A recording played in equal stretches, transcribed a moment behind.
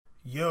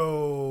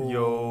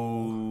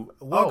Yo.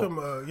 Welcome.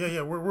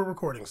 We're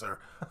recording, sir.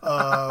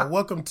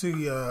 Welcome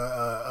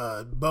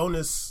to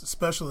bonus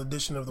special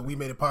edition of the We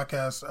Made It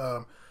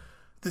podcast.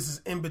 This is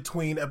in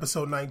between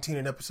episode 19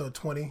 and episode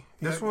 20.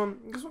 This one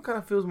kind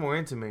of feels more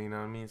intimate, you know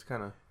what I mean? It's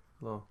kind of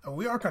low.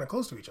 We are kind of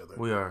close to each other.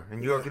 We are.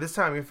 And this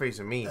time you're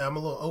facing me. I'm a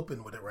little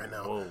open with it right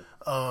now. Whoa.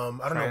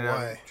 I don't know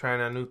why. Trying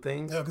out new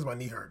things? Yeah, because my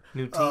knee hurt.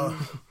 New teams?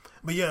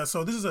 But yeah,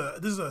 so this is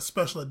a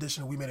special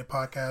edition of We Made It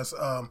podcast.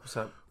 What's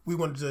up? We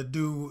wanted to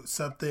do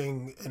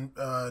something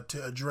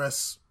to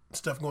address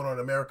stuff going on in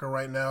America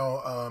right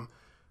now.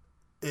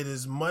 It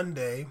is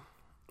Monday,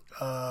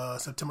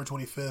 September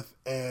 25th,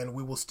 and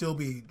we will still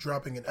be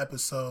dropping an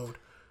episode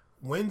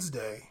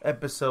Wednesday.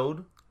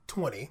 Episode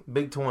 20.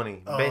 Big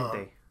 20.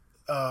 20.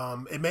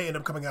 It may end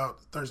up coming out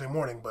Thursday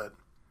morning, but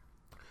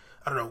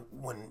I don't know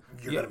when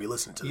you're going to be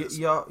listening to this.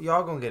 Y'all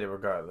going to get it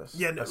regardless.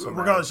 Yeah,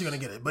 regardless you're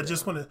going to get it. But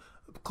just want to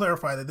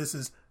clarify that this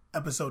is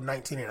episode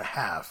 19 and a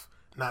half.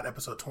 Not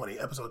episode 20.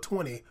 Episode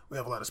 20, we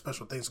have a lot of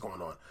special things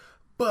going on.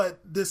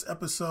 But this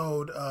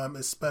episode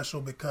is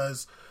special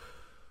because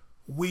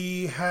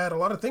we had a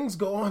lot of things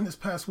go on this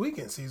past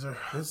weekend, Caesar.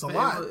 It's a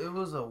lot. It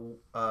was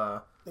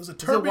a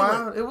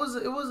turbulent. It was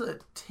a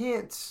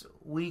tense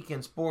week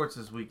in sports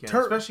this weekend,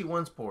 especially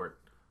one sport.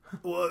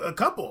 Well, a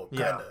couple,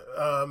 kind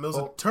of. It was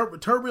a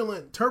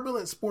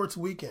turbulent sports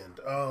weekend.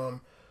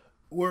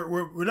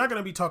 We're not going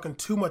to be talking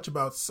too much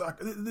about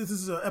soccer. This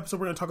is an episode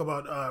we're going to talk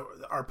about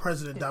our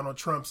president Donald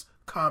Trump's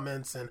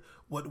comments and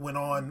what went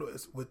on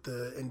with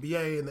the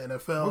NBA and the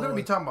NFL. We're going to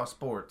be talking about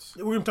sports.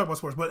 We're going to talk about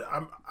sports, but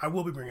I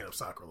will be bringing up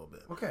soccer a little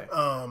bit. Okay.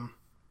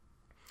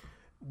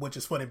 Which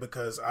is funny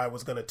because I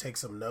was going to take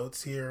some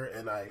notes here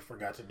and I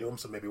forgot to do them.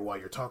 So maybe while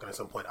you're talking at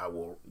some point, I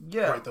will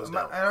write those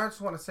down. And I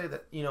just want to say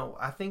that,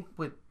 I think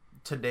with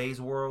today's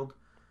world,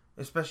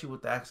 especially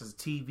with the access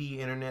to TV,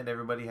 internet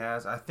everybody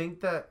has, I think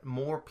that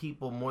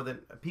people more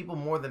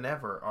than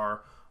ever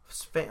are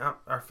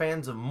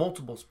fans of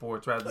multiple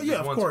sports rather than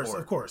just one sport.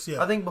 Of course,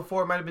 yeah. I think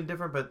before it might have been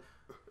different, but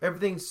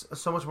everything's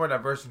so much more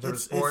diverse in terms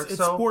of sports.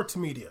 It's sports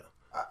media.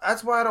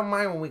 That's why I don't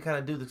mind when we kind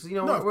of do this.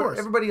 Of course.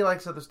 Everybody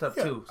likes other stuff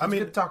too. So it's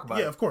good to talk about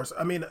it. Yeah, of course.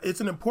 I mean, it's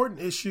an important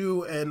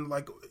issue, and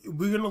like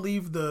we're gonna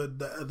leave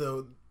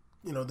the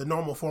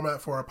normal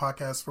format for our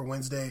podcast for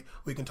Wednesday.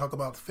 We can talk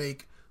about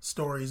fake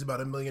stories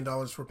about $1 million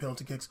for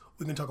penalty kicks.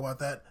 We can talk about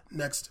that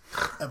next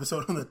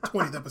episode on the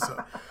 20th episode.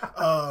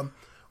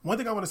 One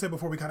thing I want to say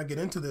before we kind of get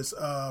into this,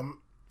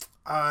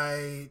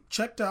 I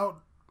checked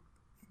out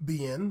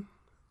BN.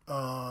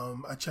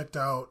 I checked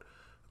out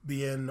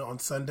BN on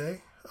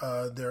Sunday,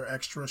 their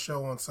extra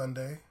show on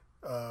Sunday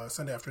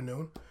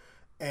afternoon,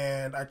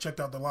 and I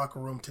checked out the locker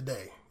room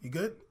today. You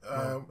good?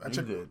 I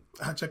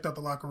checked out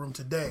the locker room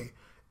today,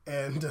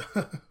 and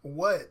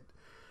what?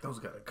 Those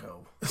gotta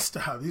go.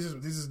 Stop. These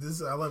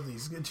is. I love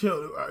these.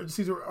 Chill.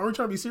 Caesar, are we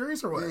trying to be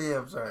serious or what? Yeah,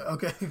 I'm sorry.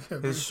 Okay.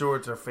 His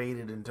shorts are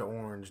faded into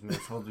orange, and they're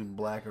supposed to be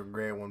black or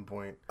gray at one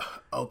point.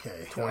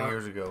 Okay. 20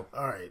 years ago.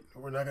 All right.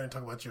 We're not going to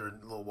talk about your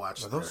little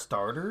watch. Are those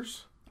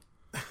starters?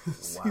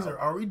 Caesar,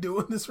 are we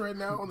doing this right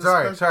now? On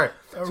the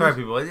sorry,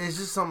 people. It's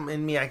just something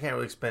in me. I can't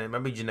really explain it. It might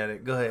be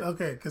genetic. Go ahead.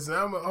 Okay, because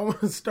I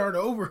want to start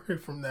over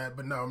from that,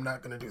 but no, I'm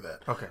not going to do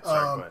that. Okay.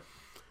 Sorry. Go ahead.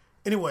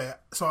 Anyway,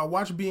 so I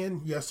watched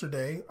BN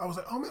yesterday. I was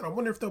like, oh man, I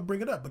wonder if they'll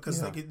bring it up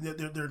because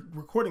they're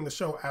recording the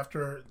show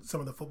after some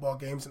of the football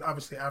games and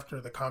obviously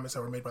after the comments that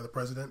were made by the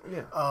president.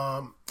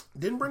 Yeah.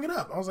 Didn't bring it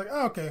up. I was like,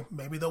 oh, okay,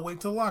 maybe they'll wait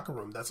till the locker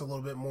room. That's a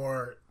little bit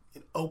more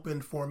an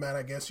open format,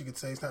 I guess you could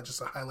say. It's not just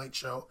a highlight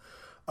show.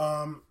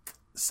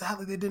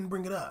 Sadly, they didn't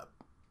bring it up.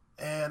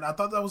 And I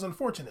thought that was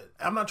unfortunate.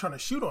 I'm not trying to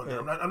shoot on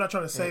them. I'm not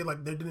trying to say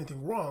like they did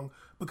anything wrong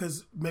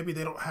because maybe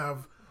they don't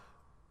have,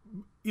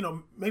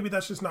 maybe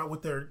that's just not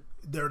what they're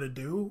there to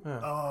do.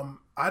 Yeah.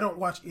 I don't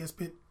watch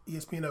ESPN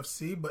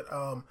FC, but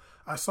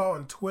I saw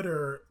on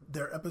Twitter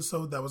their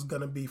episode that was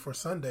going to be for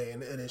Sunday,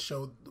 and it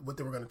showed what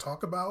they were going to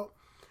talk about,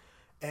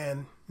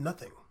 and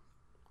nothing.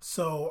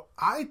 So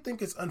I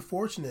think it's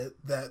unfortunate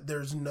that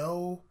there's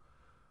no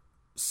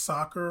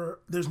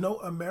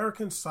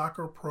American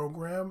soccer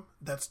program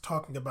that's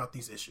talking about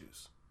these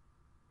issues.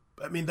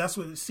 I mean, that's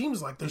what it seems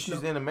like. There's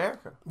issues in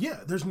America.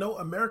 Yeah, there's no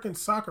American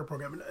soccer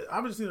program. And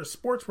obviously, there's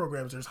sports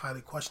programs. There's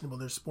highly questionable.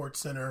 There's Sports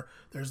Center.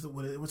 There's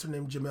what's her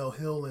name, Jamel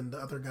Hill, and the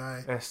other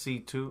guy.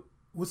 SC2.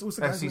 What's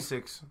the guy's name?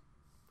 SC6.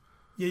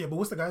 Yeah, but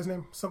what's the guy's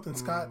name? Something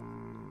Scott?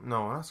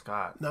 No, not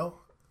Scott. No?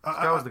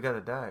 Scott was the guy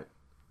that died.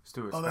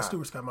 Stuart Scott. That's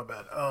Stuart Scott, my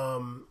bad.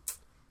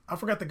 I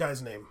forgot the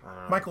guy's name.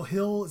 Michael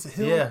Hill? Is it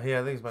Hill? Yeah,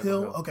 I think it's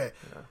Michael Hill. Okay.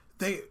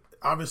 Yeah.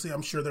 Obviously,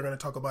 I'm sure they're going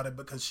to talk about it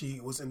because she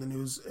was in the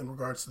news in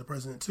regards to the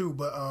president too.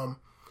 But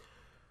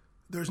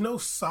there's no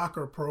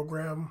soccer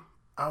program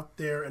out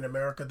there in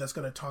America that's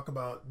going to talk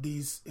about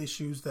these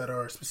issues that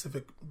are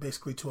specific,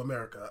 basically, to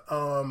America.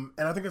 And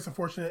I think it's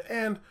unfortunate.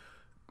 And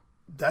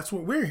that's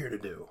what we're here to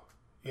do.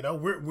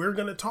 We're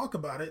going to talk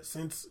about it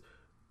since,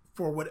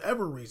 for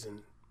whatever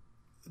reason,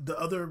 the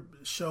other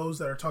shows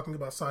that are talking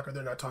about soccer,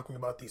 they're not talking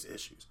about these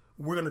issues.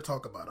 We're going to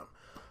talk about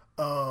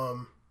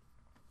them.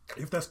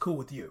 If that's cool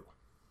with you.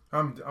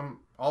 I'm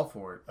all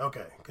for it.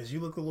 Okay, because you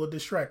look a little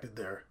distracted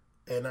there,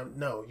 and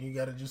no, you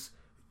gotta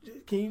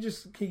can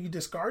you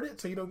discard it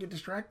so you don't get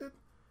distracted?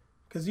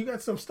 Because you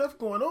got some stuff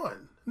going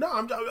on. No,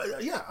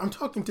 I'm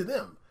talking to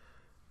them.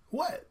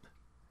 What?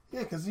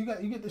 Yeah, because you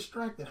get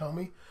distracted,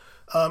 homie.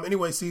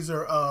 Anyway,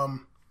 Caesar,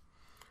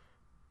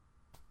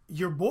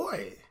 your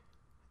boy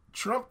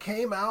Trump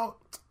came out.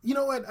 You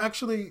know what?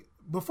 Actually,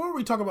 before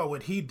we talk about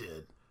what he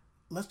did,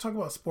 let's talk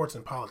about sports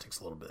and politics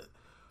a little bit.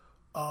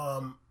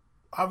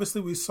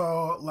 Obviously, we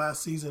saw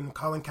last season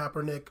Colin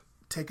Kaepernick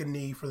take a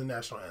knee for the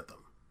national anthem.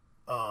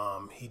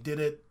 He did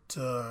it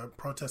to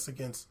protest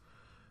against.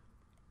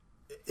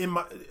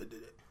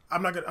 I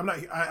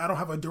don't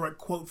have a direct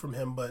quote from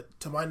him, but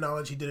to my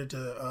knowledge, he did it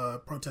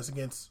to protest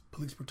against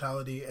police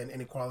brutality and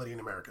inequality in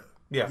America.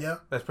 Yeah,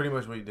 that's pretty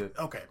much what he did.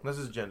 Okay, that's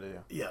his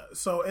agenda. Yeah.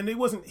 So, and he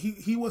wasn't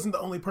the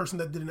only person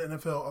that did it in the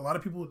NFL. A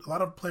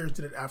lot of players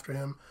did it after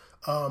him.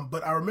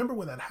 But I remember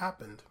when that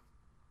happened.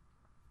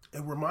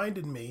 It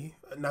reminded me,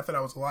 not that I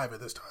was alive at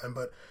this time,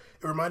 but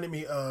it reminded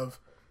me of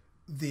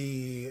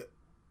the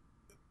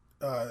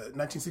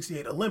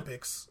 1968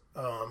 Olympics.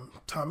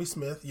 Tommy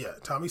Smith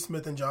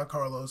and John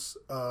Carlos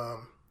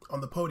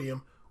on the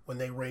podium when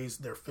they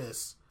raised their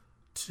fists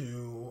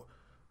to.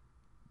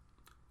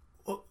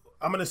 Well,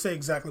 I'm going to say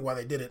exactly why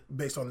they did it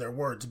based on their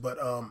words, but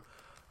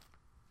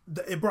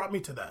it brought me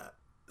to that.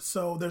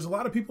 So there's a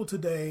lot of people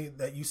today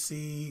that you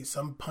see,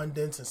 some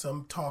pundits and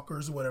some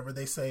talkers or whatever,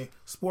 they say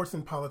sports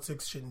and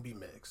politics shouldn't be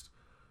mixed.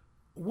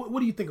 What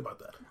do you think about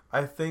that?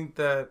 I think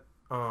that,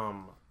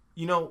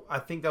 I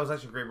think that was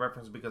actually a great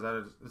reference because I had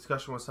a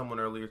discussion with someone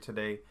earlier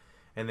today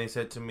and they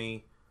said to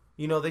me,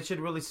 they should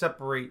really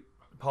separate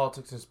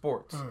politics and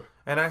sports.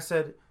 And I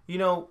said,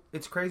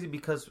 it's crazy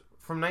because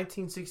from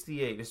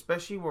 1968,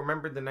 especially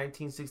remember the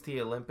 1968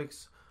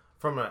 Olympics,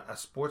 from a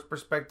sports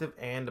perspective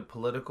and a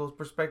political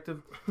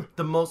perspective,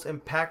 the most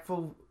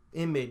impactful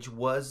image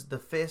was the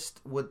fist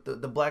with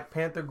the Black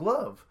Panther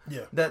glove.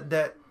 Yeah.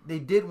 That they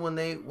did when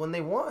they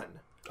won.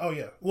 Oh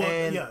yeah.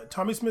 Well,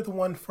 Tommy Smith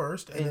won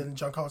first, and then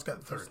John Carlos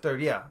got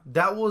third. Yeah.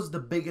 That was the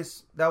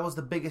biggest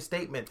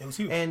statement. It was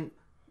huge. And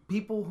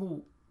people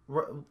who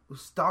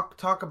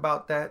talk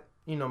about that,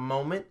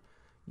 moment,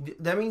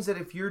 that means that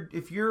if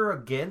you're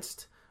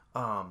against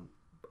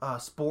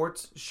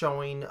sports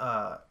showing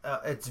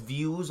its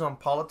views on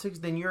politics,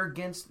 then you're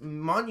against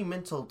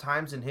monumental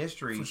times in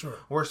history. For sure.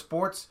 Where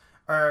sports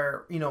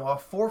are, a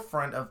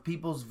forefront of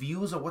people's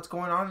views of what's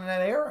going on in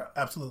that era.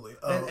 Absolutely.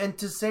 And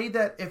to say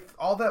that if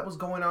all that was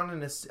going on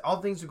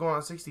all things were going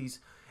on in the 60s,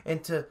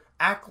 and to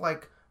act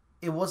like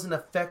it wasn't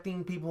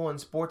affecting people in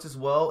sports as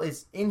well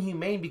is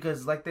inhumane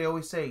because, like they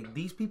always say,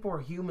 these people are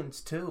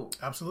humans too.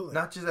 Absolutely.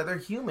 Not just that, they're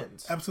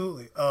humans.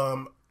 Absolutely.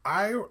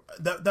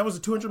 That was the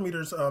 200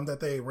 meters that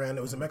they ran.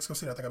 It was in Mexico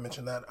City. I think I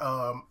mentioned that.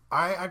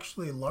 I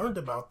actually learned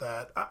about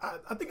that.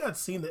 I think I'd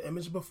seen the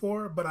image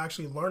before, but I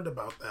actually learned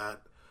about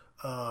that.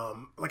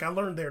 I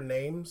learned their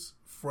names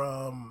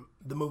from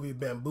the movie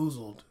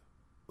Bamboozled,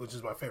 which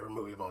is my favorite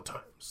movie of all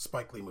time.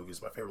 Spike Lee movie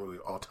is my favorite movie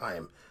of all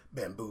time,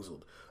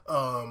 Bamboozled.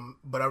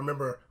 But I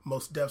remember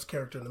Mos Def's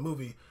character in the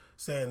movie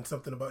saying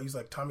something about, he's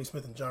like Tommy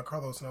Smith and John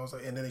Carlos, and I was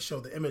like, and then they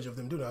showed the image of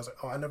them doing it. I was like,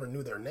 oh, I never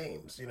knew their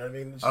names. You know what I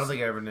mean? I don't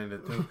think I ever named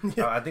it too.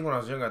 Yeah. I think when I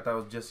was younger, I thought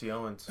it was Jesse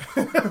Owens.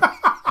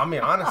 I mean,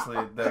 honestly,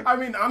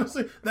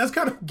 that's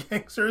kind of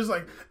gangster. It's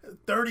like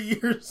 30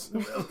 years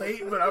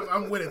late, but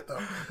I'm with it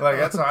though.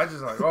 That's how I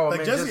just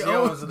man, Jesse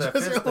Owens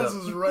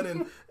is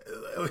running.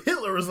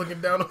 Hitler was looking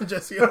down on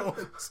Jesse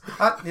Owens.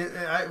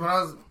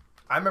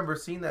 I remember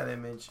seeing that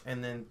image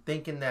and then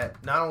thinking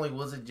that not only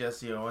was it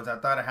Jesse Owens, I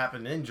thought it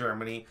happened in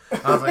Germany.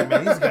 I was like,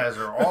 man, these guys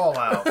are all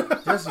out.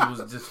 Jesse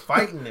was just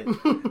fighting it.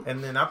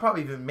 And then I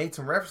probably even made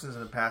some references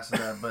in the past to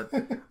that. But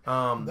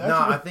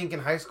I think in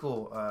high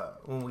school,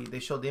 when they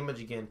showed the image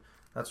again,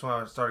 that's when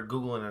I started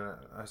Googling and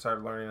I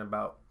started learning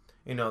about,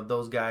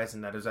 those guys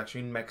and that it was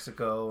actually in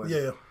Mexico. And,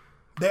 yeah.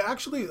 They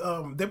actually,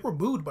 they were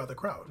booed by the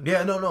crowd.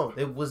 Yeah, no.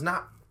 It was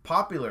not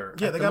popular.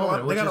 Yeah, they got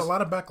a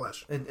lot of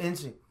backlash.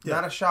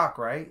 Not a shock,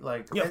 right?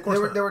 Like, yeah, of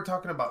course they were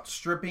talking about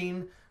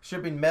stripping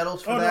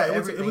medals for that. It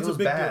was a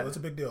big deal. It's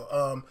a big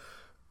deal.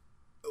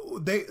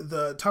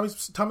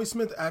 Tommy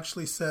Smith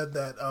actually said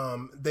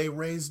that they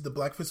raised the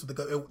black fist with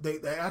the gun. They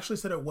actually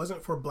said it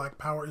wasn't for black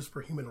power; it's for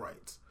human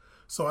rights.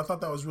 So I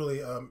thought that was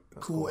really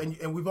cool.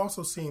 And we've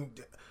also seen.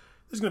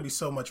 There's going to be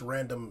so much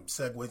random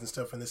segues and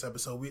stuff in this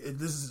episode.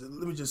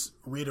 Let me just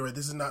reiterate,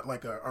 this is not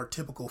like our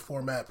typical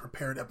format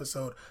prepared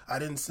episode. I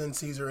didn't send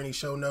Caesar any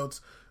show notes.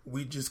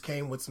 We just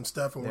came with some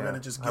stuff and we're going to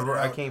just get it out.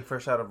 I came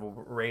fresh out of a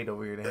raid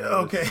over here.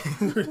 Okay.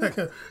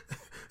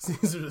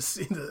 Caesar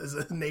is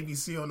a Navy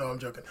SEAL. No, I'm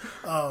joking.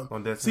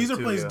 Caesar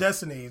plays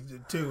Destiny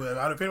too.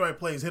 And if anybody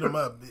plays, hit him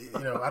up.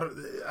 I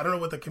don't know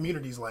what the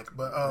community's like,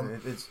 but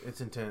it's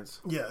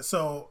intense. Yeah.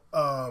 So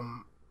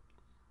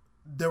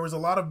there was a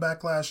lot of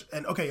backlash,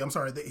 and I'm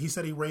sorry. He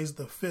said he raised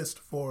the fist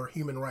for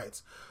human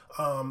rights.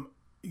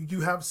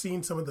 You have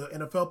seen some of the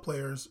NFL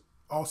players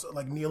also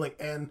like kneeling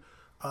and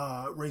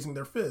raising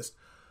their fist.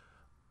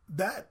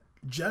 That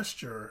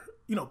gesture,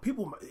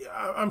 people.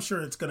 I'm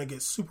sure it's going to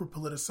get super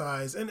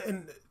politicized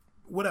and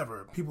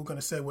whatever. People are going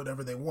to say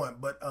whatever they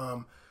want, but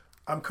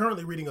I'm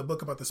currently reading a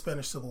book about the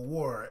Spanish Civil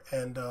War,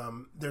 and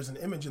there's an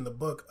image in the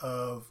book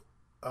of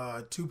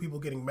two people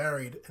getting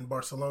married in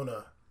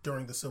Barcelona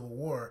during the Civil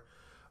War,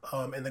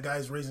 and the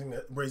guy's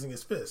raising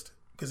his fist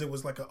because it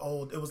was like a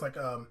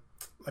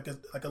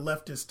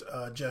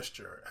leftist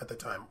gesture at the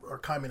time, or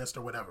communist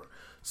or whatever.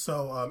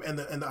 So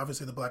and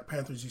obviously the Black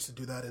Panthers used to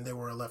do that, and they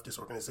were a leftist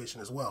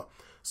organization as well.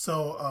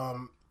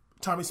 So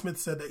Tommy Smith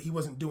said that he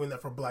wasn't doing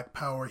that for Black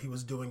Power; he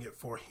was doing it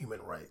for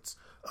human rights.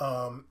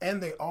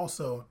 And they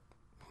also,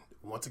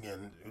 once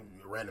again,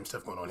 random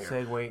stuff going on here.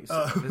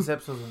 Segue. This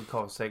episode's going to be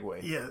called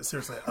Segue. Yeah,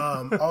 seriously.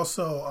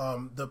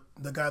 Also,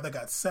 the guy that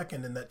got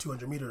second in that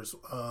 200 meters,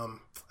 I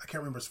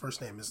can't remember his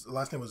first name. His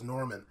last name was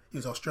Norman. He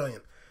was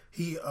Australian.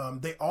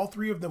 They all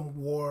three of them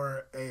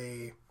wore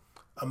a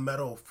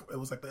medal. It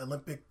was like the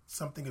Olympic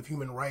something of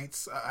human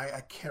rights.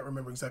 I can't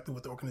remember exactly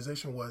what the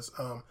organization was.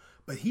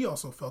 But he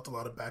also felt a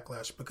lot of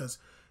backlash because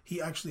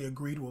he actually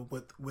agreed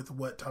with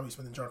what Tommy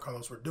Smith and John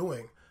Carlos were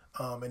doing.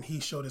 And he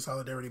showed his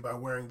solidarity by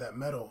wearing that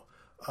medal.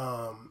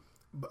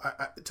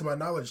 But to my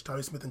knowledge,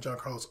 Tommy Smith and John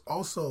Carlos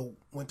also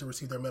went to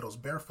receive their medals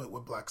barefoot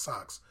with black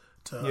socks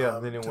to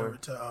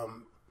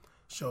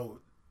show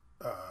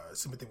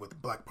sympathy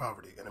with Black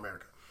poverty in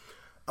America.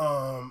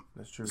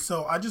 That's true.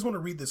 So I just want to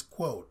read this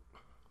quote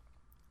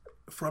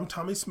from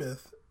Tommy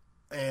Smith,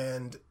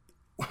 and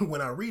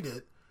when I read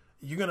it,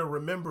 you're going to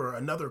remember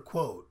another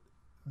quote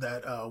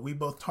that we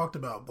both talked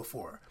about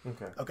before.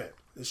 Okay,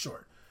 it's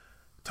short.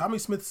 Tommy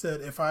Smith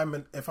said, "If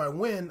I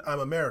win, I'm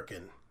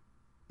American,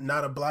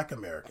 not a Black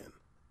American.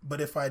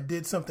 But if I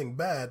did something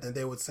bad, then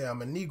they would say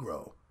I'm a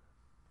Negro."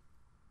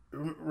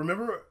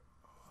 Remember?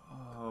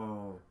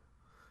 Oh,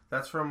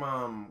 that's from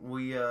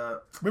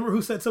Remember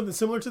who said something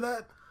similar to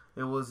that?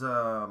 It was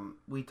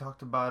we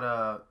talked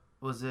about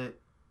was it?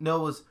 No,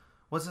 it was,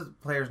 what's the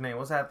player's name?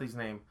 What's the athlete's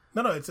name?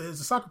 No, it's a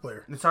soccer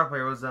player. The soccer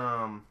player was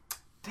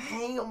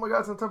dang, oh my God,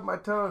 it's on top of my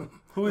tongue.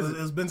 Who is it?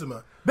 It was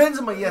Benzema.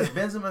 Benzema, yes.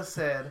 Benzema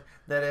said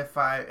that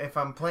if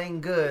I'm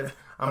playing good,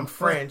 I'm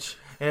French,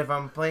 and if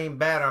I'm playing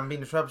bad, I'm being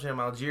disruption, I'm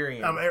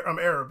Algerian. I'm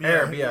Arab. Yeah,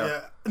 Arab,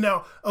 yeah.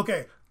 Now,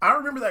 okay, I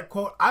remember that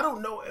quote. I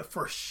don't know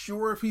for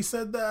sure if he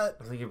said that.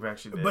 I think he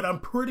actually did. But I'm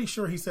pretty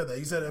sure he said that.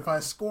 He said, if I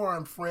score,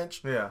 I'm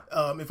French. Yeah.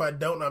 If I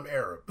don't, I'm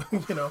Arab.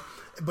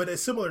 But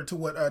it's similar to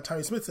what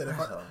Tommy Smith said.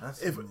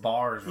 That's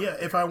bars. Right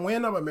if I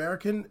win, I'm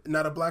American,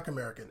 not a Black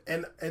American.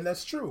 And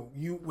that's true.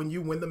 When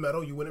you win the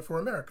medal, you win it for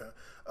America.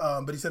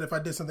 But he said, if I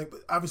did something,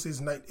 obviously it's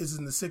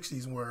in the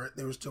 60s where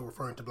they were still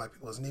referring to Black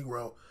people as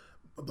Negro.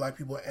 Black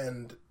people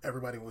and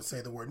everybody would say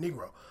the word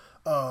Negro.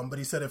 But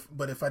he said,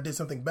 if I did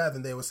something bad,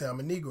 then they would say I'm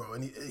a Negro.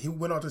 And he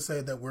went on to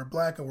say that we're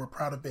Black and we're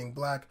proud of being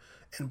Black,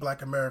 and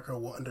Black America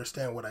will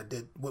understand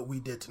what we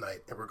did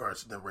tonight in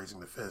regards to them raising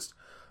the fist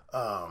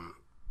on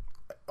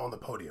the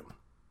podium.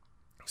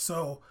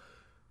 So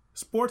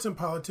sports and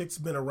politics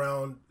have been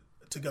around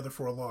together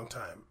for a long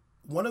time.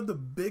 One of the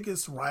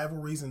biggest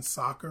rivalries in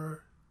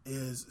soccer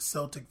is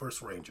Celtic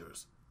versus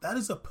Rangers. That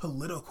is a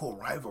political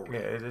rivalry.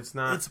 Yeah, it's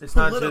not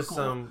just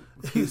some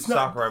cute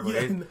soccer rivalry.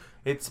 Yeah,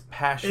 it's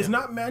passion. It's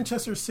not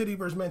Manchester City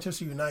versus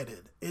Manchester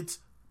United. It's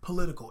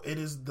political. It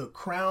is the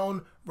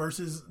Crown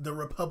versus the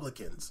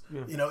Republicans.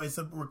 Yeah. It's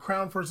the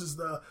Crown versus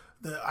the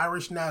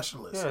Irish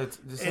nationalists. Yeah, it's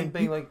the same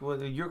thing like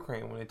with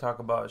Ukraine when they talk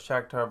about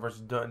Shakhtar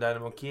versus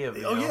Dynamo Kiev.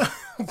 Yeah,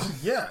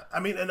 yeah. I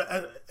mean,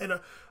 I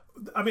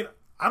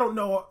don't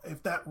know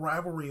if that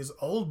rivalry is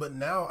old, but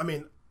now,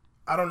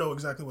 I don't know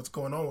exactly what's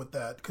going on with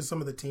that because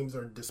some of the teams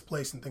are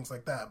displaced and things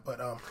like that.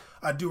 But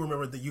I do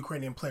remember the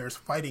Ukrainian players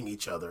fighting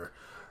each other.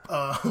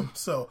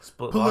 So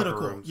split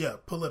political, yeah,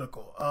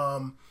 political.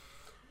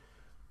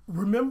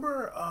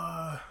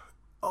 Remember,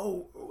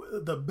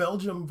 the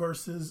Belgium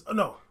versus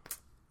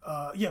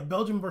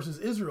Belgium versus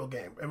Israel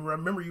game. And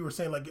remember, you were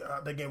saying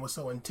that game was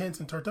so intense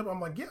and turned up.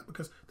 I'm like, yeah,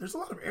 because there's a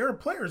lot of Arab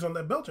players on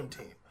that Belgium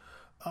team.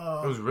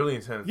 It was really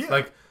intense.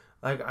 Yeah.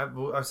 Like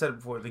I've said it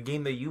before, the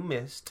game that you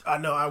missed. I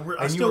know.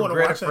 I still want to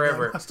watch that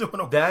forever. Game. I still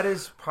want to. That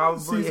is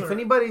probably, if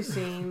anybody's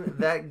seen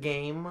that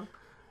game,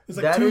 it's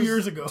like 2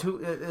 years ago.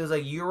 It was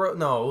like Euro.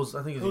 No,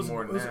 I think it was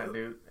more than that,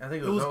 dude. I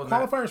think it was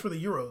qualifiers for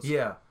the Euros.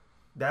 Yeah,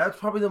 that's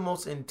probably the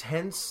most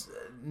intense,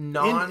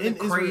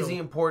 non-crazy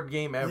important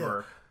game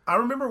ever. Yeah. I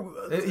remember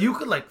you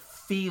could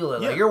feel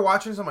it. Yeah. Like you're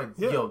watching something.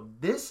 Yo,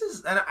 this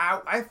is. And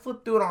I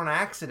flipped through it on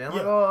accident. I'm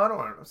like, I don't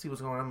want to see what's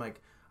going on. I'm like,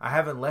 I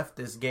haven't left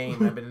this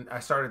game. I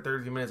started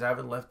 30 minutes. I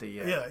haven't left it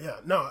yet. Yeah.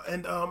 No,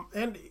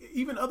 and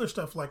even other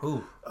stuff like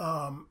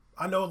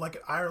I know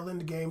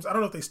Ireland games. I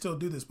don't know if they still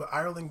do this, but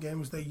Ireland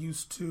games, they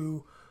used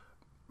to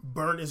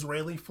burn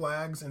Israeli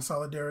flags in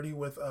solidarity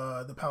with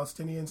the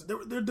Palestinians.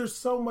 There's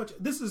so much.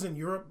 This is in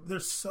Europe.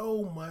 There's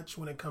so much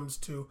when it comes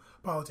to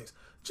politics.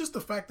 Just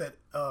the fact that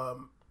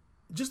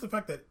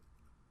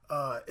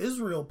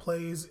Israel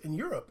plays in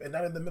Europe and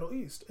not in the Middle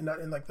East and not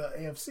in the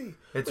AFC.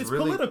 It's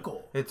really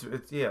political. It's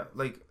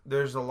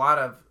there's a lot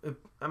of.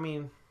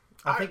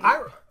 I think go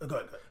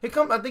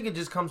ahead. I think it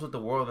just comes with the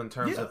world in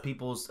terms of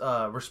people's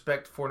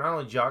respect for not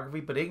only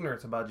geography but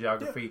ignorance about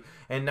geography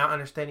and not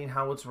understanding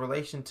how it's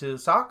relation to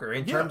soccer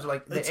in terms of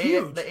like the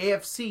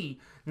AFC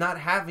not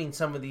having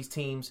some of these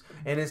teams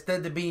and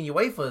instead of being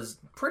UEFA is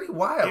pretty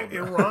wild.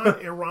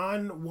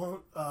 Iran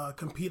won't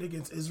compete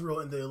against Israel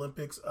in the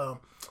Olympics.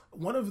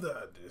 One of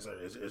the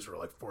Israel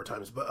like 4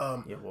 times,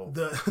 but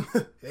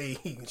hey,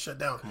 he can shut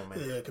down. Come on, man.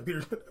 Yeah,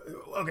 computer.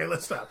 Okay,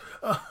 let's stop.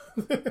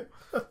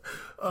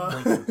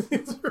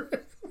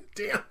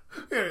 Damn,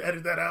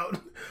 edit that out.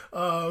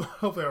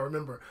 Hopefully, I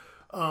remember.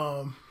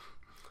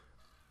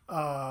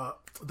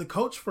 The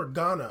coach for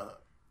Ghana,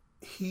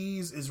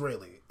 he's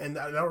Israeli, and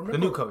I remember the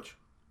new coach.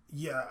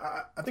 Yeah,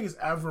 I think it's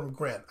Avram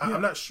Grant.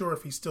 I'm not sure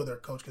if he's still their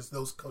coach because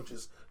those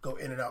coaches go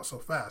in and out so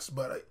fast.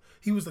 But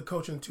he was the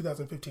coach in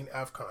 2015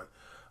 AFCON.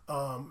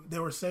 They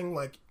were saying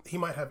like he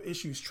might have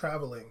issues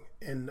traveling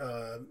in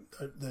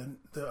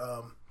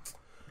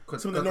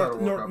some of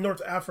the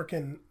North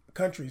African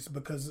countries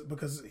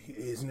because he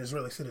is an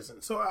Israeli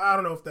citizen. So I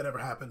don't know if that ever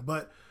happened,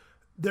 but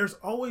there's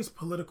always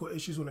political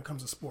issues when it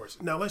comes to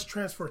sports. Now let's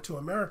transfer to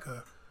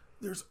America.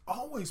 There's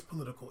always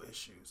political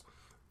issues.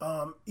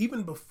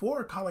 Even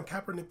before Colin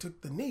Kaepernick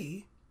took the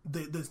knee,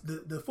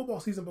 the football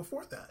season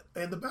before that,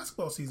 and the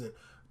basketball season,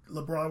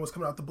 LeBron was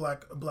coming out the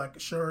black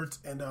shirts,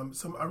 and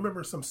I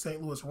remember some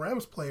St. Louis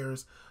Rams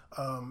players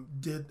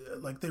did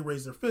like they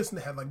raised their fists and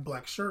they had like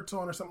black shirts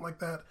on or something like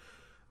that.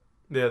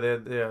 Yeah,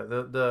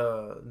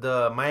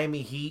 the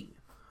Miami Heat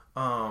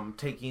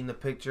taking the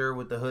picture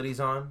with the hoodies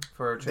on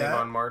for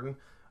Trayvon Martin.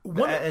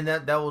 And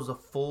that was a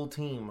full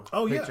team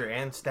picture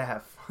and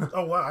staff.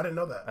 Oh wow, I didn't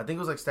know that. I think it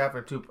was like staff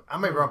or two. I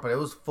might be wrong, but it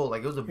was full.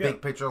 Like it was a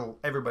big picture of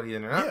everybody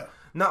in there.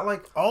 Not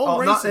like all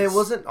races. It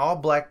wasn't all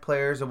black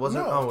players. It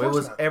wasn't. It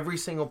was not. Every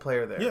single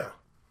player there.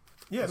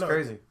 Yeah, it's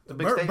crazy. It's a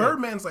big stadium.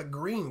 Birdman's like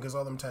green because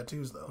all them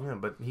tattoos though. Yeah,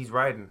 but he's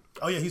riding.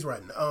 Oh yeah, he's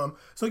riding.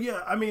 So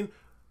yeah, I mean,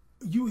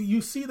 you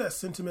see that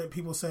sentiment.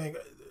 People saying,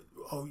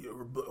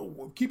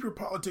 "Oh, keep your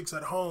politics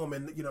at home,"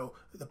 and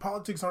the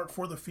politics aren't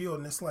for the field.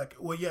 And it's like,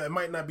 well, yeah, it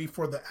might not be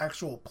for the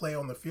actual play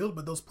on the field,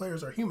 but those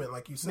players are human,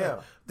 like you said.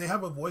 Yeah. They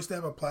have a voice, they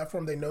have a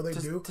platform. They know they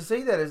do. To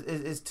say that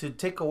is to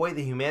take away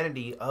the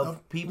humanity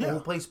of people who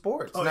play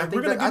sports. Oh, and I think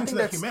we're going to get into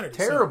that humanity.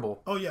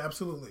 Terrible. So, yeah,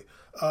 absolutely.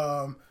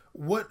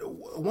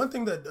 One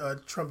thing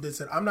that Trump did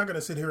said, I'm not going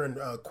to sit here and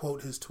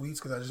quote his tweets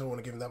because I just don't want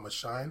to give him that much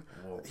shine.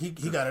 Whoa. He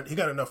got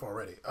enough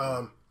already.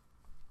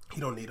 He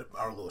don't need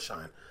our little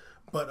shine.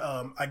 But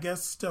I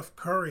guess Steph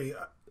Curry,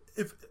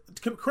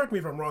 correct me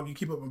if I'm wrong, you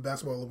keep up with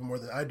basketball a little bit more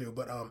than I do,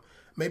 but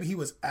maybe he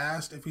was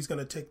asked if he's going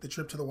to take the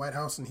trip to the White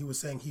House, and he was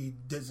saying he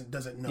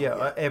doesn't know. Yeah,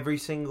 yet. Every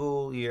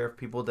single year,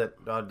 people that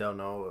don't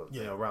know,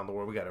 around the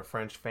world, we got a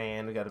French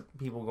fan, we got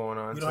people going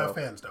on. We don't have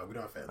fans, though. We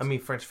don't have fans. I mean,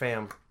 French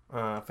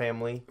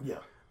family. Yeah.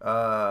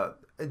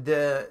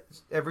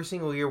 Every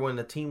single year when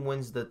the team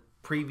wins the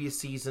previous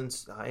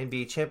season's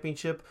NBA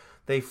championship,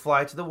 they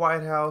fly to the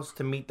White House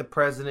to meet the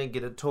president,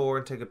 get a tour,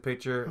 and take a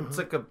picture. Mm-hmm. It's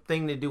like a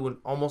thing they do in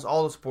almost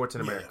all the sports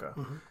in America.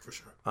 Yeah. Mm-hmm. For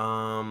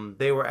sure.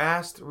 They were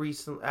asked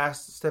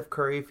Steph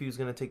Curry if he was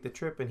going to take the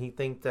trip, and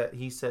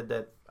he said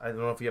that, I don't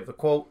know if you have the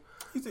quote,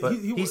 but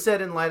he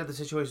said in light of the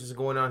situations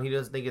going on, he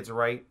doesn't think it's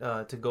right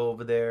to go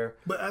over there.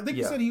 But I think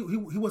he said he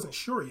wasn't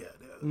sure yet.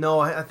 No,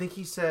 I think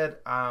he said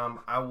I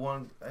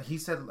think he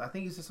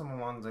said something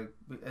along like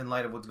in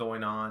light of what's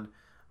going on.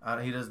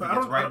 He doesn't think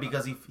it's right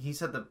because he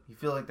said that he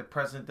feels like the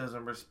president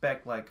doesn't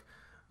respect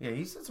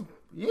he said some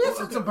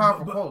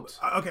powerful quotes.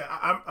 Okay,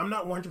 I'm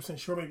not 100%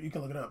 sure. Maybe you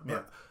can look it up.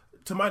 But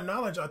to my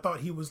knowledge, I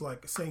thought he was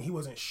like saying he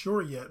wasn't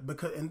sure yet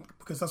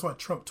because that's why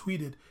Trump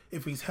tweeted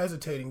if he's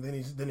hesitating, then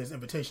his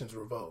invitation's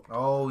revoked.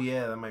 Oh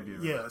yeah, that might be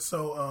right. Yeah.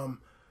 So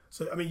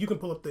I mean, you can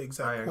pull up the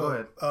exact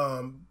quote. Go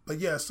ahead. But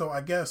yeah, so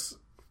I guess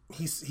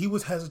he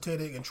was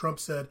hesitating, and Trump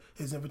said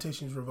his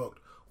invitation's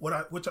revoked. What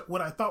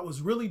I thought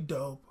was really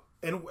dope.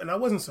 And I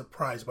wasn't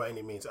surprised by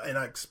any means, and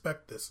I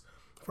expect this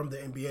from the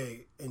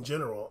NBA in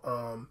general.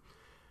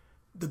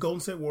 The Golden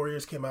State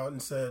Warriors came out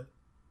and said,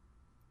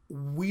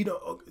 "We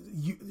don't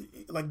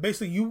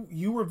basically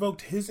you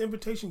revoked his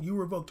invitation, you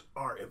revoked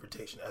our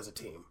invitation as a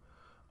team."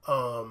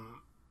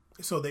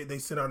 So they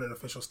sent out an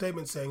official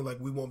statement saying like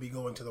we won't be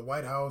going to the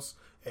White House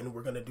and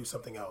we're going to do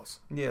something else.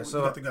 Yeah.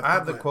 So I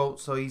have the quote.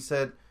 So he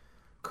said,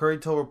 Curry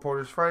told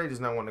reporters Friday he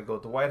does not want to go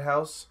to the White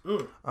House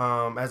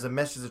as a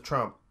message to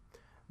Trump.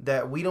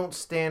 That we don't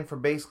stand for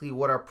basically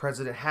what our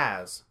president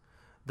has.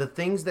 The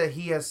things that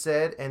he has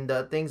said and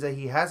the things that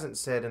he hasn't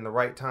said in the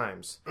right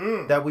times.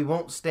 That we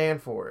won't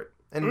stand for it.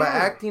 And by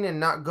acting and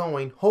not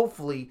going,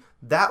 hopefully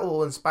that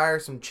will inspire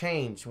some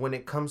change when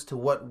it comes to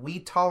what we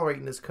tolerate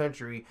in this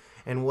country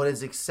and what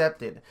is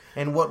accepted.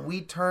 And what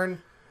we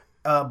turn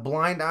a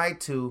blind eye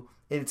to,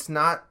 it's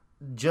not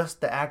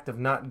just the act of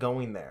not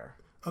going there.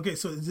 Okay,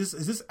 so is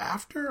this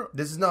after?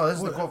 This is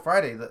the quote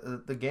Friday,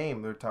 the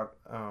game they're talking.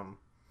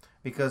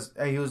 Because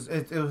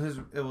because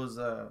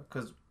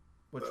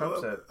what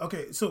Trump said.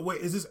 Okay, so wait,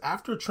 is this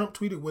after Trump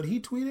tweeted what he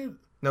tweeted?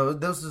 No,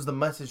 this is the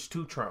message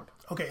to Trump.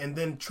 Okay, and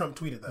then Trump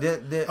tweeted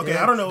that.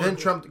 I don't know. Then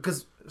Trump,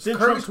 because Then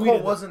Curry's Trump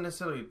quote tweeted wasn't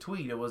necessarily a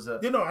tweet. It was a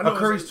I know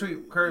Curry's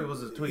tweet. Curry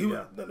was a tweet.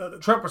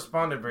 Trump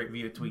responded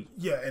via tweet.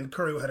 Yeah, and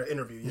Curry had an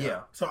interview.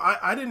 Yeah. So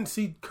I didn't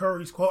see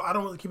Curry's quote. I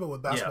don't really keep up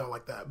with basketball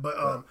like that,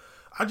 but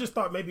I just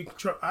thought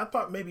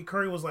maybe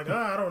Curry was like,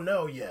 I don't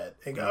know yet.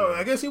 And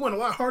I guess he went a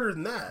lot harder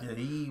than that.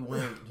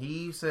 Yeah,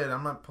 he said,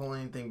 I'm not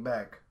pulling anything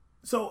back.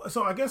 So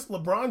I guess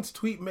LeBron's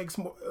tweet makes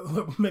more.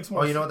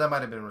 Oh, you know what? That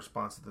might have been in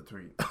response to the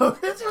tweet. Come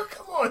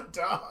on,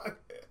 dog.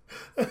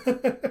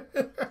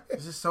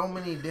 There's just so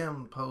many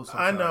damn posts.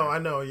 I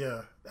know.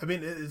 Yeah, I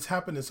mean it's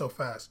happening so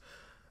fast.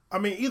 I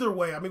mean, either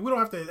way, I mean we don't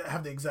have to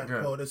have the exact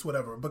quote. It's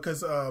whatever because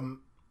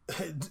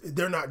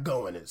they're not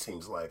going. It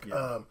seems like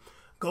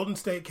Golden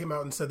State came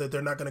out and said that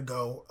they're not going to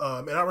go,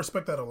 and I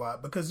respect that a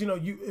lot because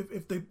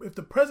if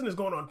the president is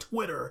going on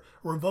Twitter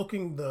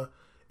revoking the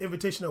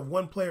invitation of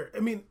one player, I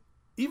mean.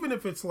 Even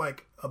if it's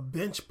like a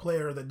bench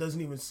player that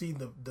doesn't even see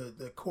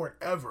the court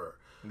ever,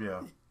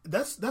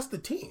 that's the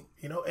team,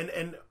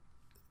 and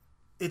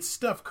it's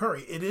Steph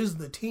Curry. It is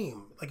the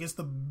team. Like it's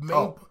the main.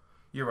 Oh,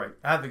 you're right.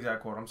 I have the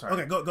exact quote. I'm sorry.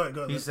 Okay, go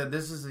ahead. He said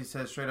he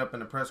said straight up in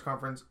the press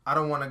conference, I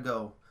don't want to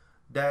go.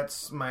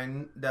 That's my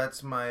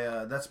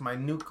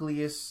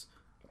nucleus.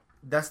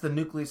 That's the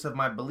nucleus of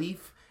my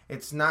belief.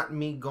 It's not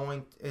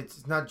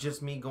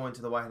just me going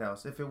to the White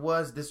House. If it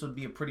was, this would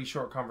be a pretty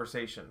short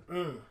conversation.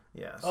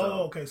 Yeah.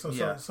 So, okay.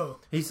 So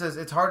he says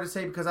it's hard to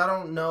say because I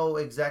don't know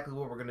exactly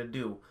what we're gonna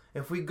do.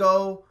 If we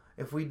go,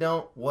 if we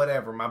don't,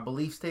 whatever. My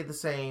beliefs stay the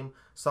same,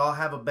 so I'll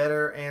have a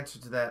better answer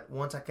to that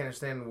once I can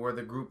understand where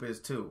the group is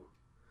too.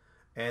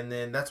 And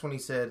then that's when he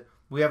said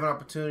we have an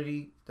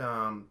opportunity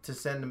to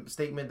send a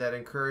statement that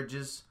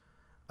encourages.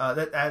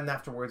 And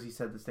afterwards, he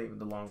said the statement,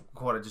 the long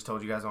quote I just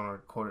told you guys. I don't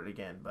want to quote it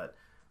again, but.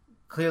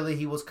 Clearly,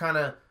 he was kind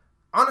of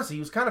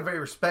very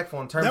respectful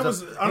in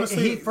terms of.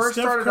 Honestly, he first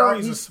Steph started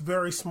Curry's off. He's a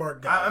very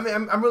smart guy. I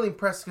mean, I'm really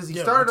impressed because he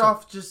started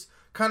off just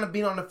kind of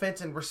being on the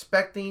fence and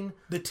respecting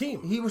the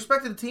team. He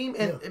respected the team,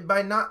 and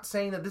by not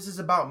saying that this is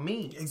about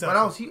me.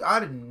 Exactly. I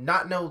did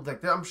not know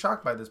like I'm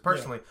shocked by this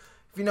personally.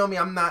 Yeah. If you know me,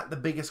 I'm not the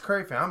biggest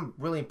Curry fan. I'm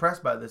really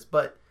impressed by this,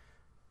 but.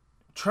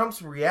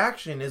 Trump's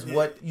reaction is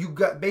what you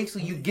got.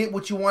 Basically, you get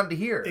what you wanted to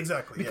hear.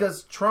 Exactly.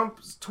 Because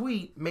Trump's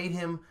tweet made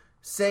him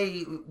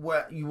say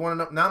what you want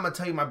to know. Now I'm going to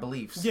tell you my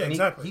beliefs. Yeah,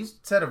 exactly. He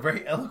said a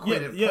very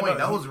eloquent point.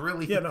 That was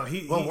really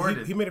well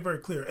worded. He made it very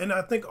clear. And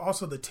I think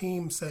also the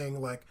team saying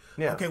like,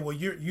 okay, well,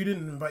 you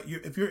didn't invite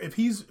you. If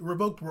he's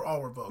revoked, we're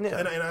all revoked. Yeah.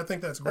 And I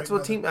think that's great. That's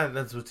what team's about.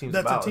 That's a team.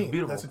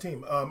 Beautiful. That's a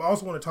team. I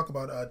also want to talk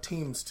about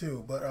teams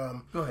too. But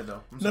go ahead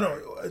though.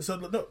 No. So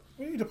no,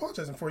 we need to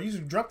apologizing for you.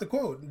 Dropped the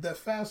quote. That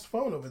fast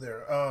phone over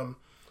there.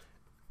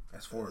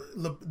 That's for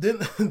then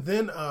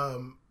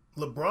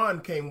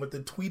LeBron came with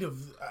the tweet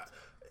of.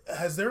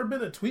 Has there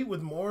been a tweet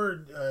with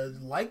more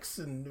likes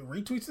and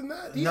retweets than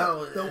that?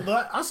 No.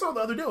 I saw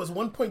the other day. It was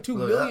 1.2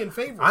 million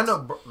favorites.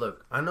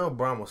 I know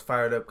Braun was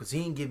fired up because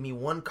he didn't give me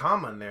one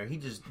comment there. He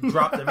just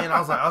dropped them in. I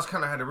was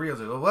kind of had to real.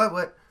 I was like,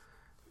 what?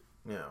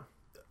 Yeah.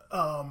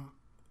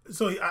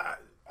 So I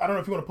don't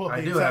know if you want to pull up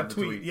the exact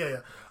tweet.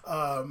 Yeah.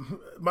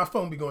 My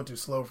phone be going too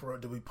slow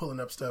to be pulling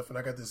up stuff, and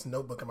I got this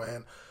notebook in my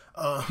hand.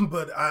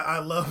 But I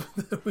love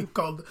that we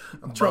called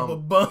Trump a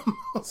bum.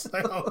 I was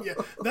like, oh yeah,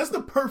 that's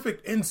the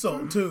perfect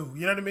insult too.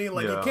 You know what I mean?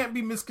 Like it can't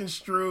be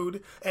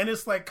misconstrued, and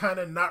it's like kind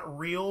of not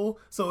real.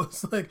 So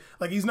it's like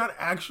he's not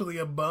actually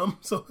a bum.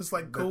 So it's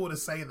like cool to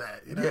say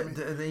that. You know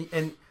what I mean?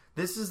 And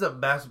this is the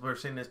basketball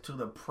saying this to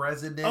the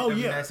president of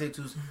the United States,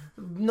 who's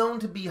known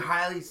to be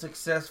highly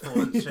successful.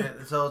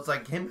 So it's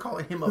like him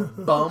calling him a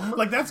bum.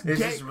 Like that's it's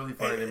just really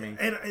funny to me.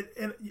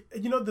 And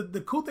you know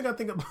the cool thing I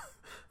think about,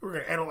 we're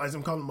gonna analyze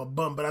him calling him a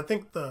bum, but I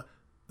think the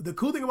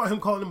cool thing about him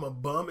calling him a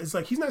bum is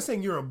like he's not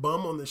saying you're a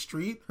bum on the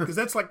street because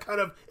that's like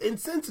kind of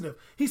insensitive.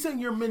 He's saying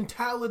your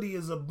mentality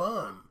is a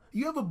bum.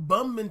 You have a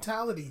bum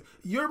mentality.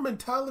 Your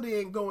mentality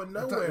ain't going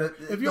nowhere.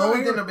 The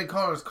only thing I've been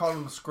calling is calling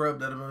him a scrub.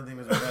 That the only thing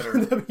is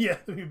better. That'd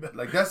be better.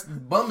 Like that's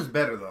bum is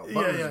better though.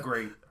 Bum is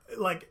great.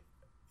 Like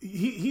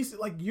he's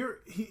like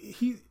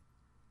he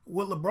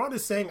what LeBron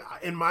is saying,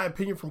 in my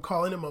opinion, from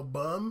calling him a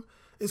bum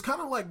is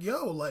kind of like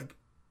like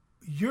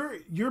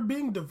you're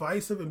being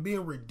divisive and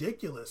being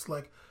ridiculous.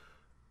 Like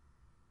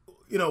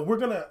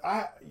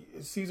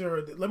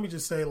Caesar. Let me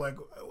just say, like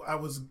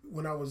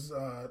when I was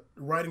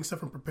writing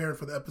stuff and preparing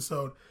for the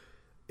episode.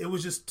 It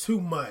was just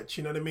too much,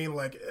 you know what I mean?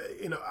 Like,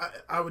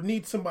 I would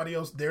need somebody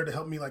else there to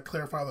help me, like,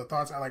 clarify the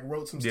thoughts. I, like,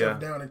 wrote some stuff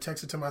down and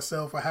texted to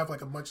myself. I have,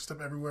 like, a bunch of stuff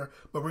everywhere,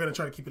 but we're going to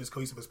try to keep it as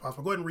cohesive as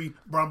possible. Go ahead and read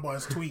Bron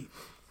Bond's tweet.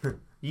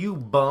 You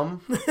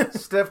bum.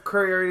 Steph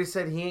Curry already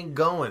said he ain't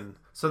going.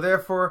 So,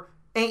 therefore,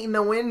 ain't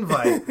no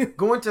invite.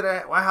 Going to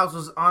that White House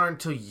was honored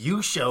until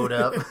you showed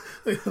up.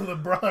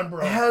 LeBron,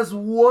 bro. Has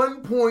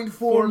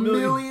 1.4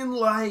 million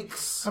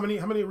likes. How many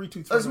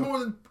retweets? That's more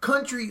than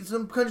countries.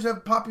 Some countries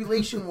have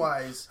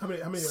population-wise. How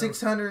many?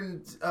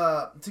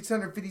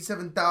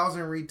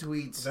 657,000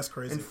 retweets. That's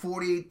crazy. And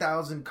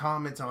 48,000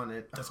 comments on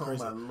it. That's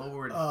crazy. Oh, my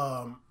Lord.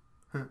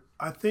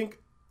 I think,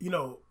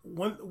 to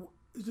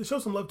show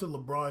some love to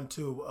LeBron,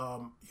 too.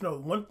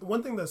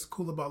 One thing that's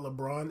cool about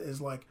LeBron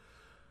is, like,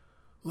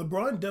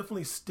 LeBron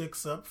definitely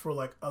sticks up for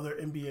like other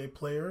NBA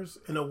players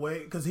in a way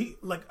because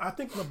I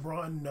think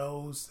LeBron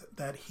knows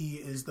that he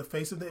is the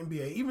face of the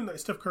NBA. Even though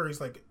Steph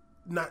Curry's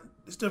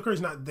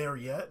not there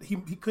yet. He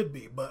could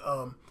be, but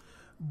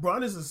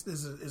Bron is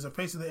a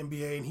face of the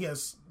NBA, and he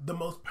has the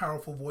most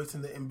powerful voice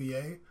in the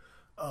NBA.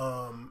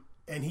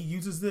 And he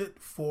uses it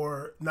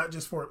for not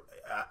just for.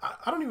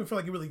 I don't even feel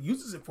like he really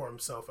uses it for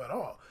himself at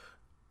all.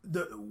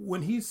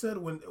 When he said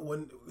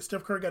when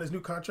Steph Curry got his new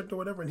contract or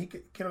whatever, and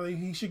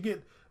he should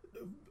get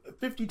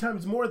 50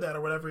 times more of that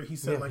or whatever he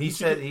said. Yeah,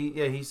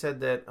 he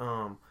said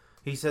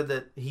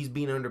that he's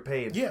being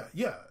underpaid.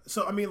 Yeah.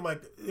 So I mean,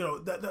 like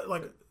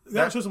that you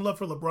gotta show some love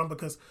for LeBron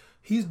because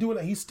he's doing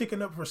it. He's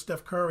sticking up for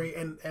Steph Curry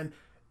and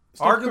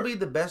arguably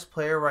the best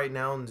player right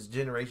now in this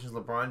generation is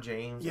LeBron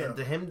James. Yeah. And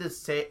to him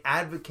to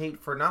advocate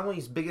for not only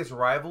his biggest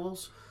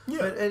rivals,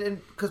 but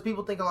because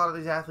people think a lot of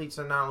these athletes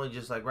are not only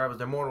just like rivals,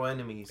 they're mortal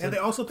enemies. And they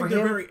also think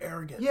they're very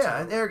arrogant.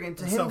 Yeah, and arrogant.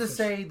 To him selfish. to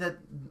say that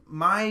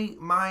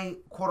my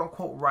quote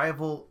unquote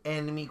rival,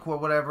 enemy,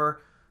 quote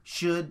whatever,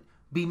 should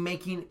be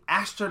making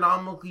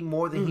astronomically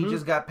more than he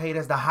just got paid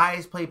as the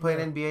highest paid player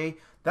in NBA.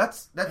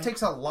 That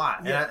takes a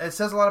lot. Yeah. And it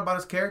says a lot about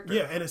his character.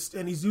 Yeah,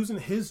 and he's using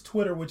his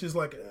Twitter, which is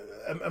like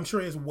I'm sure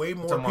he has way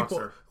more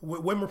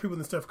people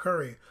than Steph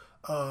Curry,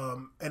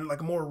 and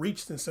like more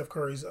reach than Steph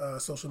Curry's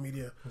social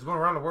media. It's going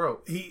around the world.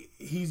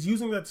 He's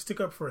using that to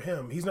stick up for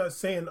him. He's not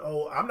saying,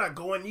 "Oh, I'm not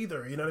going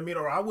either." You know what I mean?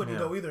 Or I wouldn't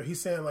go either.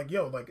 He's saying like,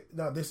 "Yo, like,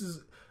 no, this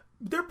is."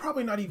 They're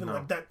probably not even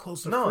like that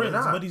close of friends,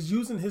 but he's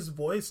using his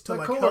voice to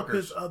like help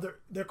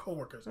their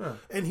coworkers,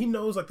 and he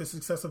knows like the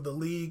success of the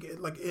league.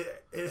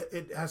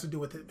 It has to do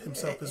with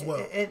himself as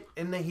well.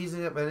 And then he's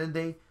at the end of the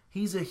day,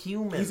 he's a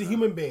human. He's a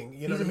human being.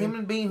 You know he's a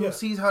human being who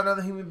sees how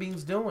another human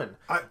being's doing.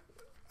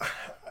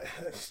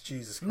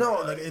 Jesus Christ.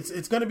 No, like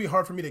it's going to be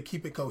hard for me to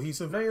keep it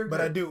cohesive. No, you're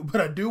but good.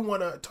 I do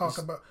want to talk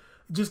about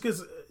just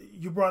because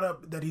you brought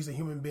up that he's a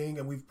human being,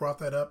 and we've brought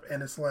that up,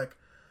 and it's like.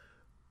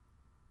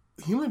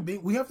 Human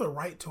being, we have the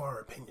right to our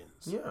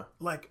opinions. Yeah.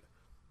 Like,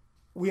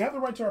 we have the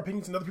right to our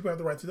opinions and other people have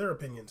the right to their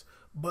opinions.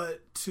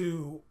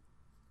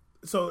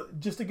 So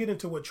just to get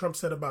into what Trump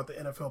said about the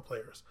NFL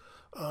players,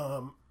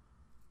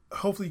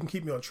 hopefully you can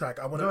keep me on track.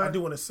 I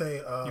do want to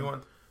say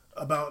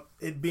about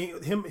it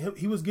being him.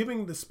 He was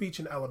giving the speech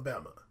in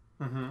Alabama.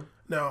 Mm-hmm.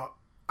 Now,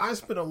 I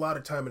spent a lot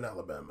of time in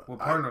Alabama. What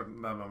part of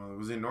Alabama?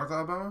 Was it North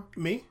Alabama?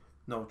 Me?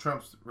 No,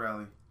 Trump's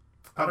rally.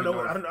 I don't know.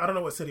 I don't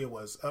know what city it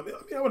was. I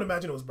would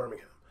imagine it was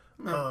Birmingham.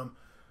 No.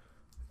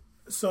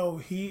 So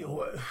he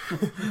what?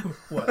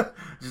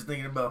 Just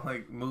thinking about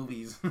like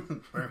movies.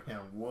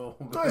 Whoa.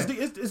 No,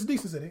 it's a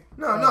decent city.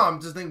 No, I'm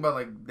just thinking about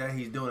like that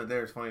he's doing it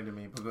there. It's funny to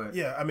me. But go ahead.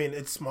 Yeah, I mean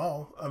it's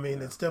small. I mean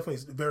it's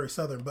definitely very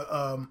southern. But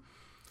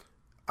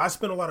I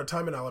spent a lot of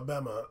time in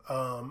Alabama.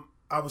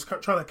 I was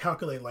trying to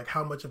calculate like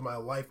how much of my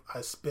life I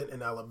spent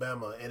in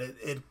Alabama, and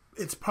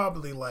it's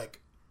probably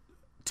like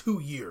 2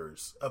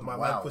 years of my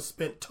life was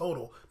spent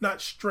total,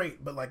 not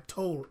straight, but like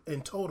total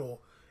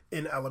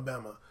in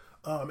Alabama,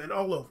 and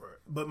all over.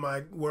 But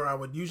where I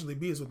would usually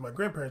be is with my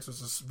grandparents.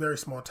 It's a very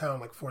small town,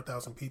 like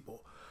 4,000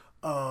 people.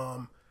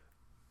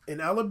 In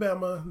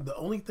Alabama, the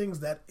only things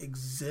that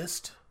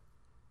exist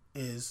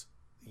is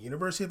the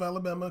University of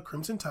Alabama,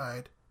 Crimson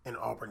Tide, and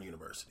Auburn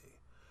University.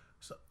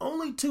 So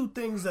only two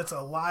things that's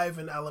alive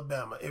in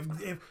Alabama.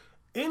 If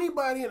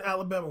anybody in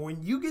Alabama,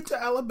 when you get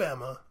to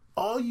Alabama,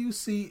 all you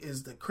see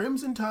is the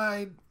Crimson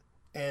Tide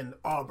and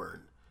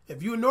Auburn.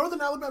 If you're in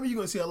northern Alabama, you're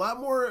going to see a lot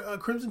more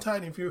Crimson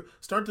Tide. And if you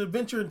start to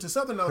venture into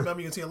southern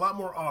Alabama, you're going to see a lot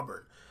more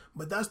Auburn.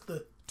 But that's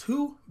the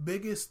two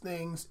biggest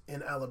things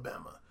in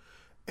Alabama.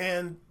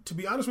 And to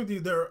be honest with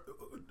you,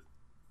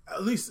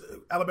 at least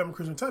Alabama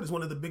Crimson Tide is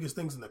one of the biggest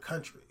things in the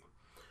country.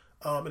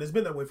 And it's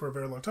been that way for a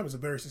very long time. It's a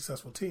very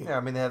successful team. Yeah,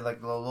 I mean, they had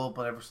like the low,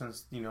 but ever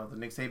since, the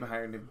Nick Saban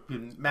hired, they've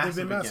been massive.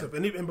 They've been massive.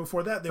 And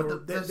before that,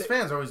 the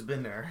fans have always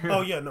been there.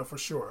 Oh, yeah, no, for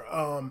sure.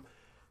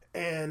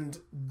 And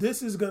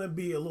this is going to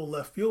be a little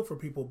left field for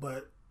people,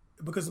 but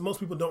because most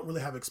people don't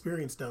really have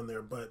experience down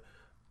there. But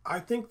I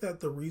think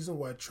that the reason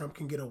why Trump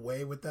can get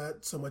away with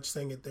that, so much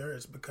saying it there,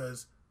 is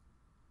because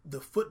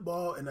the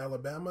football in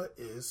Alabama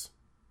is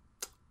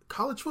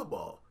college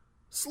football,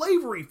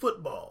 slavery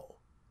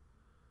football.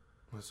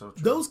 That's so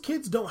true. Those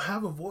kids don't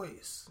have a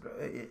voice.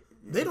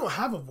 They don't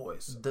have a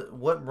voice.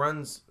 What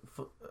runs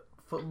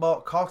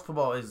football, college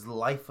football, is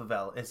life of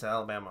it's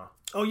Alabama.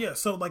 Oh yeah,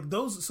 so like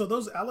those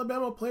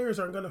Alabama players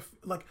are gonna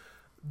like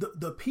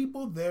the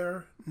people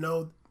there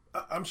know.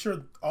 I'm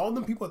sure all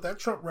the people at that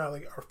Trump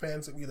rally are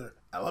fans of either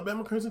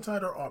Alabama Crimson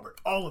Tide or Auburn.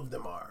 All of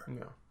them are.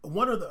 Yeah.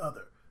 One or the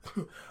other.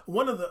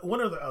 one or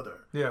the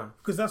other. Yeah.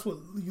 Because that's what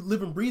you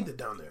live and breathe it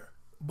down there.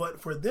 But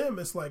for them,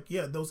 it's like,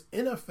 yeah, those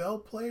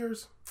NFL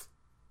players,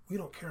 we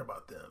don't care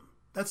about them.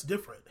 That's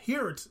different.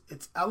 Here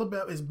it's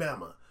Alabama, it's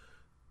Bama,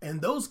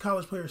 and those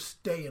college players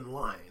stay in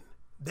line.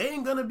 They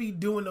ain't gonna be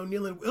doing no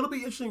kneeling. It'll be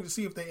interesting to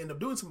see if they end up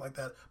doing something like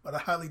that, but I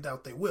highly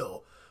doubt they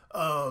will.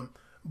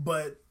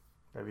 But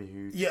That'd be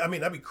huge. Yeah, I mean,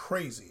 that'd be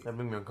crazy. That'd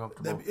make me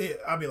uncomfortable.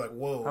 I'd be like,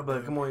 whoa. I'd be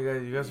like, come on,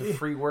 you guys are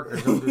free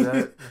workers. Don't do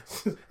that.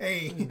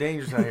 Hey. It's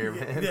dangerous out here,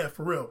 man. Yeah,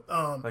 for real.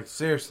 Like,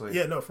 seriously.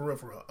 Yeah, no, for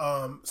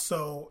real.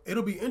 So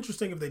it'll be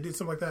interesting if they did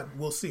something like that.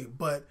 We'll see.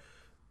 But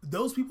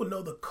those people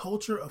know the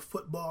culture of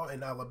football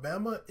in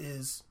Alabama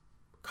is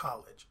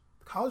college.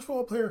 College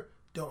football player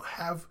don't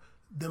have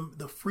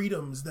the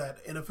freedoms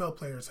that NFL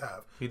players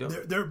have. You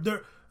don't?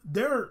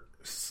 They're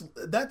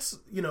that's,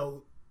 you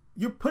know,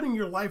 you're putting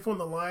your life on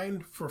the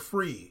line for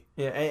free.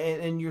 Yeah,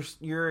 and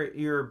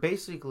you're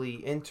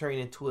basically entering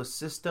into a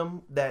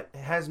system that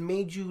has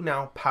made you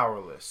now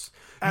powerless.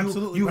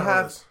 Absolutely, you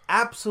powerless.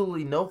 have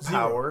absolutely no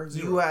power.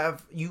 Zero.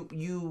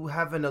 You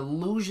have an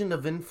illusion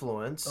of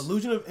influence.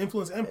 Illusion of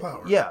influence and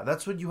power. Yeah,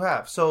 that's what you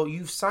have. So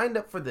you've signed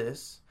up for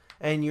this,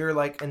 and you're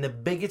like in the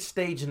biggest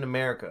stage in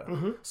America.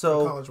 Mm-hmm.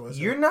 So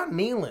you're not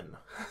kneeling.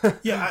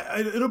 Yeah,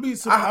 it'll be.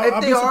 If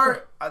they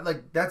are,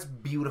 like, that's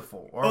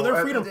beautiful. Or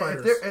they're freedom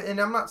fighters. And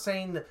I'm not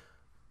saying that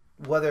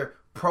whether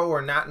pro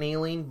or not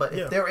kneeling, but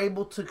if they're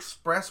able to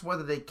express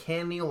whether they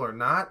can kneel or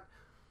not,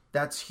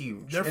 that's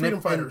huge. They're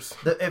freedom fighters.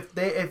 If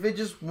it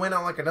just went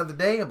on like another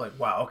day, I'm like,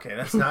 wow, okay,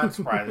 that's not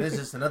surprising. It's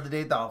just another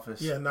day at the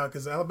office. Yeah, no,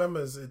 because Alabama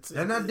is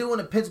they're not doing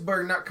a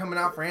Pittsburgh not coming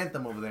out for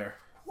anthem over there.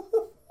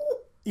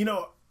 You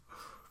know.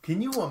 Can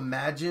you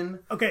imagine?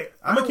 Okay,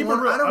 I don't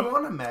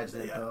want to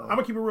imagine it though. I'm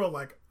gonna keep it real.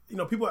 Like, you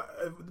know, people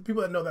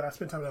that know that I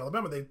spent time in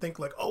Alabama, they think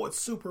like, oh, it's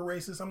super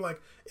racist. I'm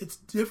like, it's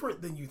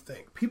different than you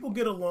think. People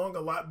get along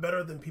a lot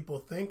better than people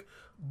think,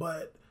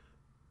 but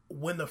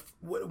when the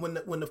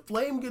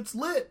flame gets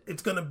lit,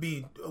 it's gonna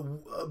be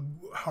a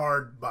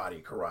hard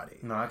body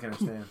karate. No, I can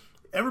understand.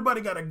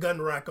 Everybody got a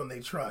gun rack on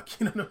their truck.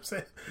 You know what I'm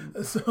saying?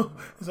 So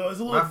it's a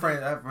little. I have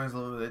friends.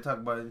 They talk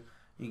about it.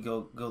 You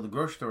go to the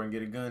grocery store and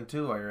get a gun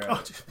too while you're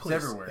out. It's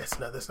everywhere. That's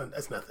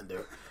nothing,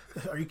 dude.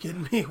 Are you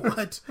kidding me?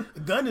 What? A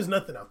gun is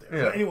nothing out there.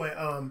 Yeah. But anyway,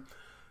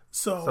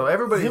 so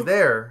everybody's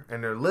there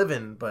and they're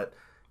living, but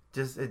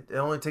just it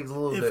only takes a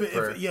little bit.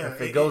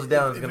 If it goes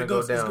down, it's gonna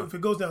go down. If it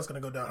goes down, it's gonna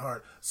go down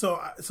hard. So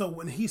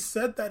when he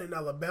said that in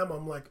Alabama,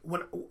 I'm like,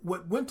 what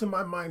went to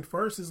my mind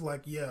first is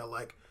like, yeah,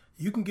 like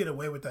you can get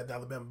away with that in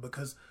Alabama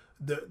because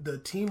the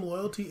team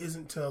loyalty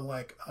isn't to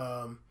like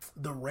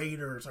the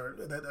Raiders or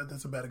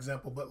that's a bad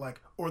example, but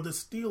like or the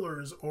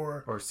Steelers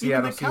or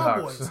Seattle even the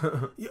Cowboys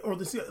or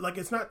like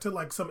it's not to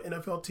like some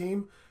NFL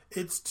team.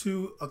 It's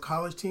to a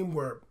college team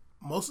where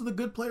most of the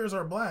good players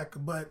are black,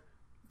 but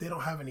they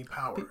don't have any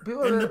power,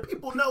 the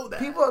people know that.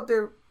 People out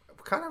there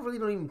kind of really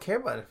don't even care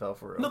about NFL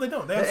for real. No, they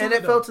don't. They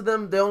NFL don't. to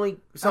them, they only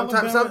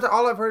sometimes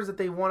all I've heard is that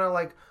they want to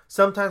like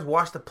sometimes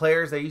watch the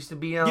players they used to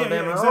be in Alabama.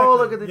 Yeah, exactly. Oh,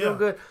 look at they doing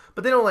good,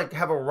 but they don't like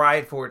have a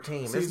ride for a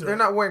team. They're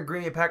not wearing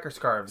Green Bay Packer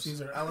scarves.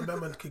 Caesar,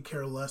 Alabama could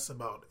care less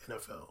about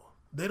NFL.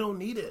 They don't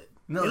need it.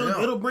 No,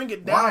 it'll bring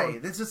it down. Why?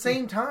 It's the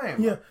same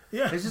time. Yeah.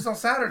 It's just on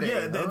Saturday.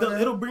 Yeah,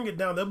 it'll bring it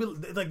down. They'll be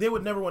like they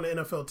would never want an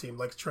NFL team.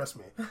 Like, trust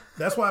me.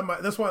 That's why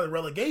the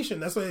relegation.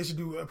 That's why they should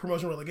do a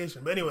promotion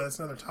relegation. But anyway, that's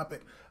another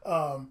topic.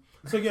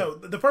 So yeah,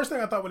 the first thing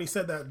I thought when he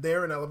said that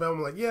there in Alabama,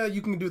 I'm like, yeah,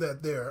 you can do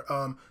that there.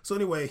 So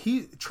anyway,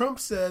 Trump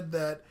said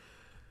that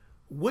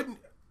wouldn't.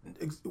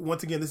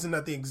 Once again, this is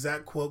not the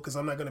exact quote because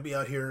I'm not going to be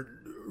out here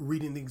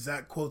reading the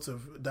exact quotes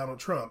of Donald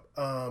Trump.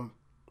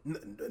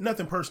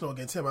 Nothing personal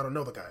against him. I don't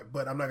know the guy,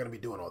 but I'm not going to be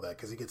doing all that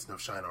because he gets enough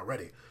shine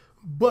already.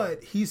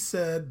 But he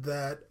said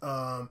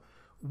that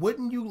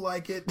wouldn't you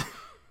like it?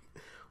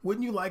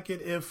 Wouldn't you like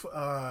it if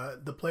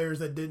the players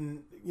that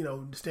didn't,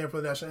 stand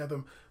for the national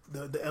anthem,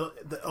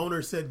 the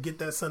owner said, "Get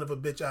that son of a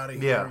bitch out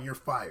of here! You're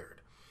fired."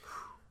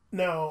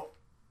 Now,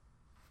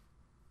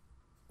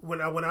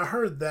 when I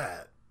heard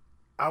that,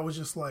 I was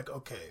just like,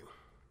 okay,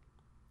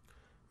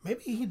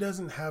 maybe he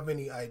doesn't have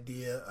any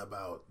idea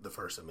about the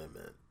First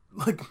Amendment.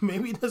 Like,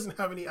 maybe he doesn't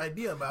have any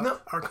idea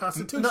about our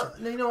Constitution.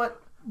 No, you know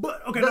what?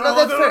 But, okay.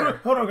 That's fair.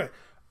 Hold on, okay.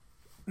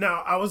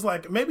 Now, I was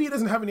like, maybe he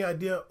doesn't have any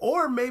idea,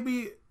 or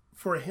maybe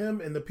for him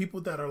and the people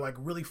that are, like,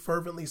 really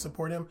fervently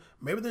support him,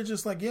 maybe they're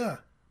just like, yeah,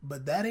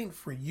 but that ain't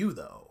for you,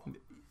 though.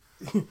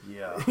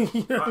 Yeah.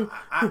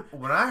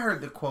 When I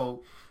heard the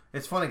quote,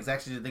 it's funny because I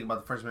actually didn't think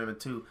about the First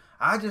Amendment, too.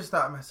 I just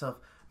thought to myself,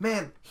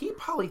 man, he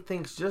probably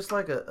thinks just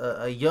like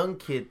a young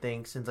kid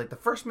thinks, since like the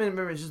First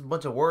Amendment is just a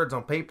bunch of words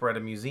on paper at a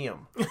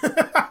museum.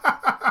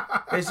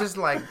 It's just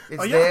like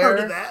it's there. Heard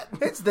of that?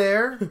 It's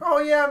there. Oh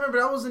yeah, I remember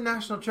that was a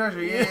national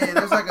treasure. Yeah,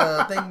 there's like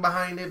a thing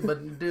behind it,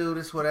 but dude,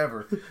 it's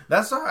whatever.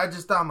 That's why I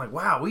just thought I'm like,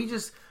 wow,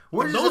 those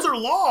are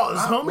laws,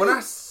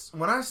 homie.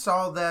 When I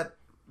saw that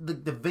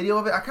the video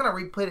of it, I kind of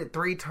replayed it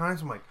 3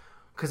 times. I'm like.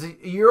 Because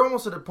you're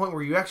almost at the point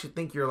where you actually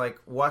think you're like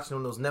watching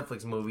one of those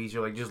Netflix movies.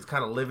 You're like just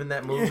kind of living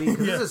that movie.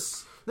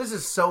 Because this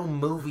is so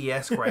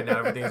movie-esque right now.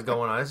 Everything's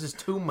going on. It's just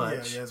too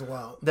much. Yeah, it's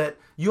wild. That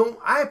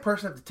I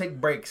personally have to take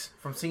breaks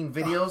from seeing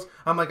videos.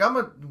 I'm like, I'm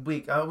a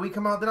week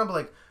come out, then I'm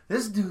like,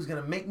 this dude's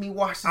gonna make me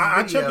watch this video.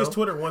 I check his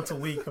Twitter once a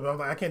week. I'm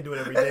like, I can't do it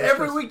every day.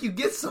 Every week you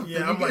get something.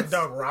 Yeah, I'm like,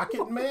 dog,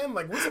 Rocket Man?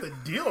 Like, what's the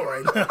deal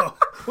right now?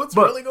 What's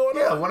really going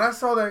on? Yeah, when I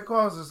saw that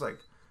call, I was just like,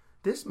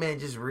 this man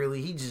just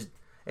really,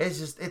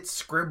 it's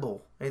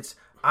scribble. It's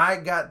I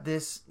got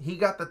this. He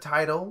got the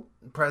title,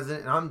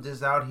 president, and I'm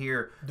just out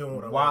here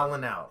doing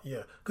wilding out.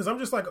 Yeah, because I'm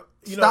just like,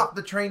 stop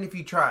the train if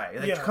you try.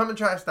 Like, come and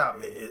try to stop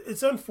me.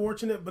 It's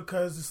unfortunate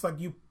because it's like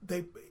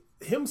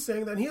him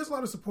saying that, and he has a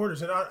lot of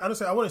supporters. And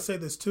honestly, I want to say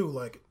this too.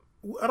 Like,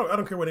 I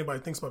don't care what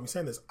anybody thinks about me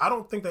saying this. I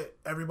don't think that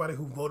everybody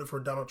who voted for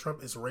Donald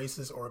Trump is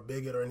racist or a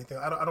bigot or anything.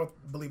 I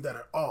don't believe that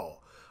at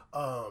all.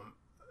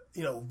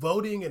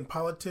 Voting and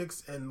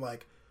politics and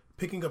like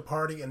picking a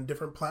party and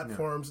different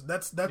platforms,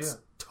 that's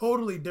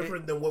totally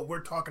different than what we're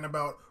talking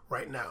about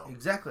right now.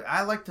 Exactly.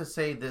 I like to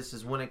say this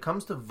is when it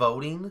comes to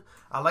voting,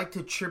 I like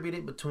to attribute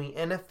it between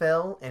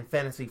NFL and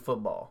fantasy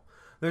football.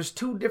 There's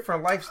two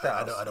different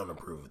lifestyles. I don't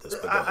approve of this.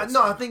 But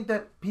I think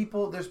that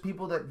there's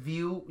people that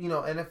view,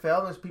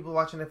 NFL. There's people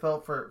watching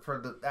NFL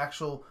for the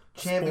actual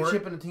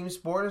championship and the team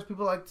sport. There's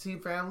people like to see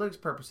for analytics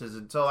purposes.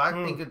 And so I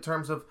think in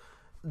terms of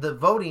the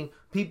voting,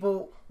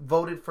 people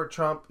voted for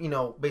Trump,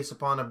 based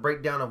upon a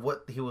breakdown of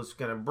what he was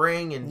going to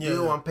bring and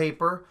do on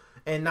paper,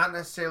 and not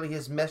necessarily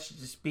his message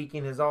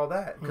speaking is all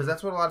that, because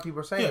that's what a lot of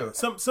people are saying. Yeah,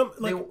 some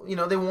like,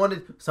 they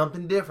wanted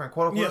something different.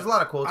 Quote unquote. There's a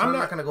lot of quotes. I'm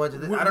not going to go into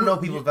this. I don't know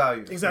people's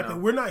values. Exactly.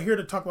 We're not here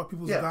to talk about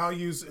people's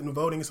values and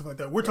voting and stuff like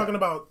that. We're talking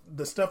about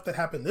the stuff that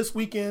happened this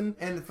weekend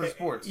and for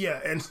sports.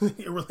 Yeah, and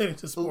related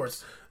to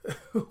sports.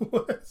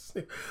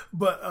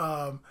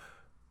 But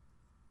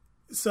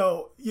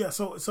So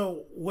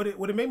what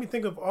it made me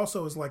think of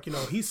also is like,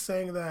 he's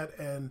saying that,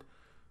 and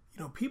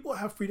people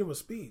have freedom of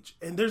speech,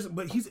 and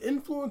but he's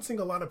influencing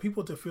a lot of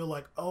people to feel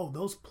like, oh,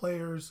 those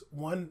players,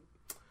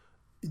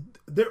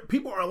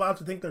 people are allowed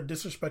to think they're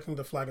disrespecting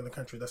the flag of the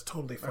country. That's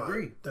totally fine.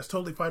 Agreed. That's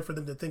totally fine for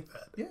them to think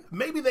that. Yeah.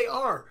 Maybe they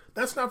are.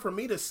 That's not for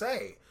me to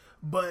say,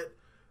 but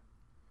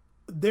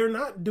they're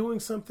not doing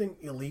something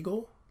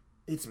illegal.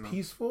 It's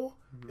peaceful.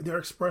 Mm-hmm. They're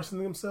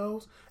expressing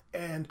themselves,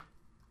 and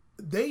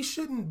they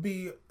shouldn't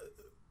be.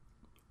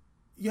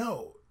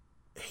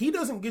 He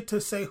doesn't get to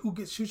say who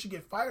should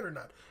get fired or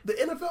not. The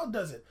NFL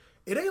doesn't.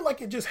 It ain't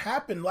like it just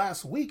happened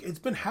last week. It's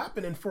been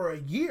happening for a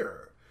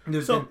year.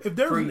 If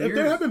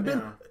there haven't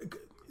been,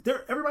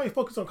 everybody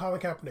focused on Colin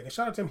Kaepernick, and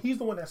shout out to him. He's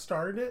the one that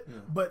started it,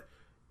 but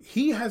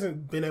he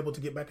hasn't been able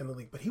to get back in the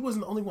league. But he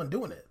wasn't the only one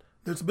doing it.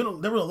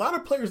 There were a lot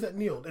of players that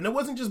kneeled, and it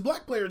wasn't just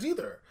black players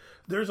either.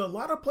 There's a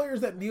lot of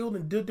players that kneeled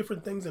and did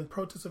different things and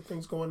protests of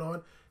things going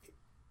on,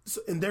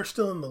 and they're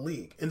still in the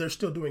league, and they're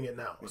still doing it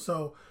now.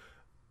 So.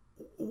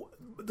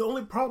 The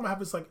only problem I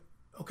have is like,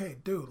 okay,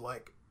 dude,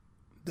 like,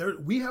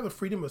 we have a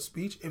freedom of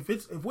speech. If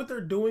what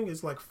they're doing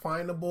is like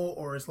finable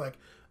or is like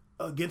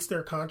against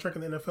their contract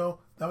in the NFL,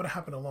 that would have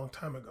happened a long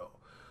time ago.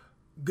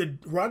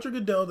 Roger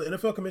Goodell, the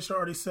NFL commissioner,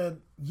 already said,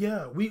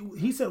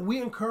 he said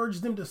we encourage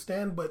them to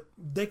stand, but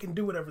they can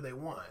do whatever they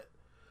want.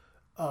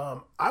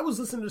 I was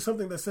listening to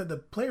something that said the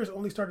players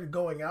only started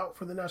going out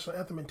for the national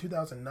anthem in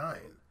 2009.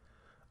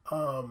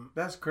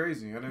 That's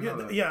crazy. I didn't know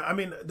that. Yeah, I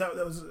mean that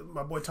was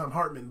my boy Tom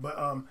Hartman, but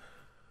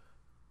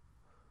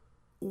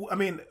I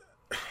mean,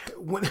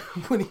 when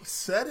he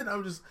said it, I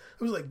was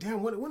like,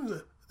 damn, when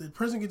did the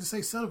president get to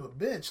say "son of a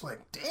bitch"?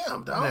 Like,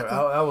 damn, dog.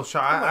 I was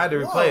shocked. I had to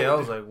replay it. I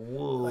was like,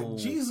 whoa. Like,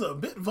 geez, a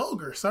bit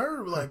vulgar,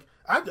 sir. Like,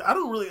 I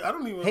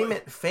don't even. Hey, man,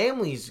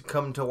 families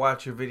come to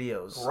watch your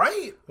videos,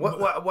 right?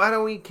 Why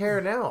don't we care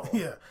now?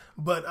 Yeah,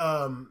 but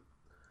I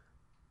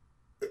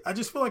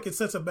just feel like it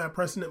sets a bad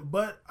precedent.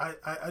 But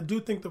I do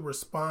think the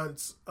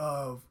response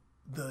of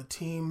the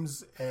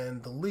teams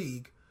and the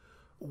league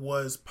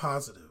was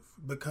positive.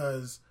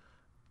 Because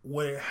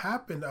when it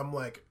happened, I'm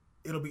like,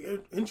 it'll be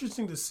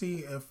interesting to see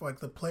if like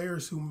the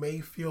players who may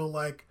feel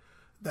like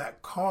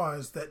that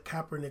cause that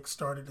Kaepernick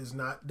started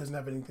doesn't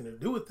have anything to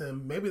do with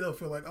them. Maybe they'll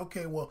feel like,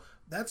 okay, well,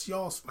 that's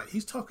y'all's fight.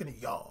 He's talking to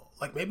y'all.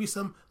 Like maybe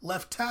some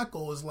left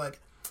tackle is like,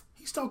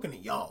 he's talking to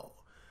y'all.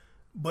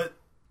 But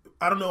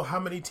I don't know how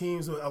many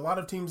teams. A lot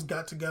of teams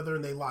got together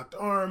and they locked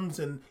arms,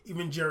 and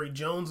even Jerry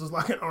Jones was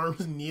locking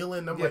arms and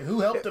kneeling. I'm like,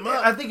 who helped him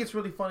up? I think it's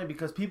really funny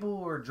because people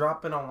were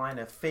dropping online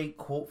a fake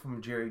quote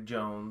from Jerry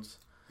Jones,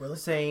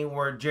 saying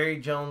where Jerry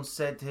Jones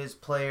said to his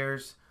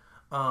players,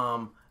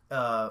 "You're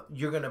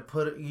gonna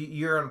put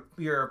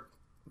you're."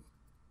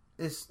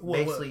 It's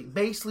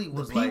basically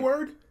was the P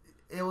word.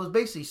 It was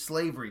basically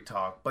slavery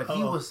talk, but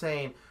he was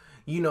saying.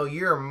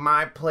 You're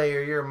my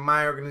player, you're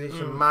my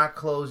organization, my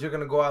clothes, you're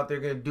going to go out there,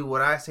 going to do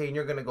what I say, and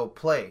you're going to go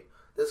play.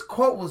 This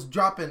quote was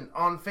dropping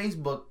on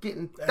Facebook,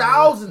 getting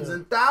thousands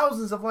and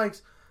thousands of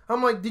likes.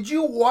 I'm like, did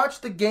you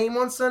watch the game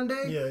on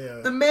Sunday?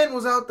 Yeah. The man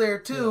was out there,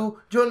 too,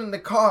 joining the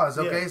cause,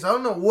 okay? So I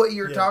don't know what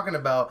you're talking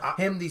about,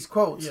 these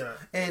quotes. Yeah.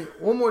 And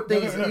one more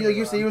thing,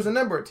 you said there was a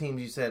number of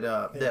teams, you said,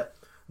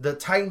 the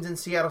Titans and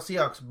Seattle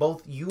Seahawks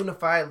both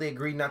unifiedly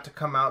agreed not to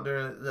come out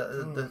during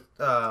the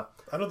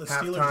I know the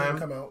halftime. Steelers didn't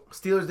come out.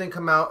 Steelers didn't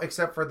come out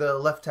except for the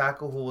left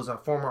tackle who was a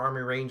former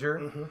Army Ranger,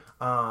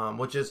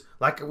 which is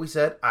like we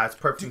said, it's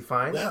perfectly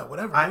fine. Yeah,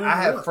 whatever.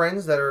 I have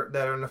friends that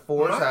are in the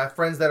force. I have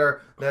friends that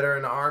are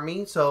in the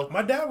Army. So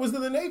my dad was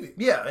in the Navy.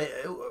 Yeah,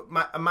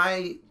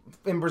 my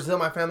in Brazil,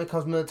 my family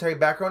comes from military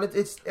background.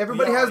 It's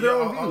everybody has their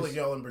own views. All of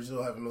y'all in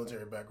Brazil have a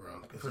military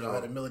background because y'all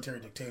had a military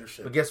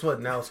dictatorship. But guess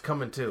what? Now it's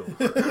coming too.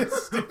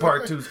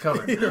 Part 2's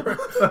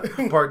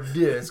coming. Part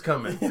 2 is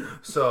coming.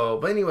 So,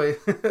 but anyway,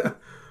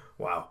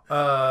 wow.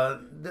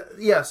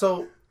 Yeah.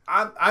 So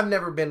I've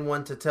never been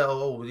one to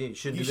tell. You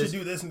should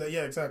do this and that.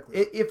 Yeah, exactly.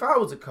 If I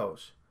was a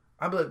coach,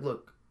 I'd be like,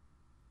 look,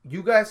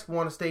 you guys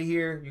want to stay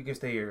here, you can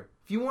stay here.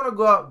 If you want to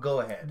go out, go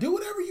ahead. Do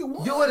whatever you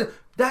want. Do it.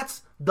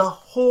 That's the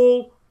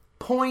whole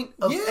point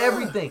of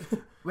everything.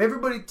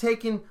 Everybody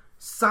taking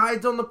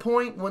sides on the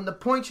point when the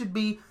point should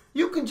be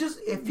you can just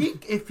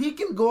if he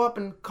can go up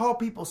and call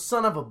people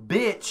son of a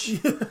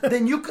bitch,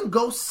 then you can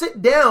go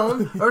sit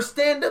down or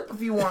stand up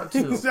if you want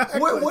to.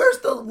 Exactly. Where's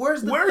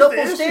the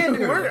double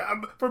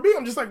standard? For me,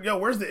 I'm just like, yo,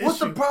 where's the issue? What's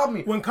the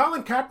problem? When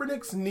Colin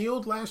Kaepernick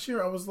kneeled last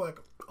year, I was like,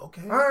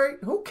 okay, all right,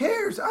 who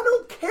cares? I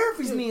don't care if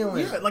he's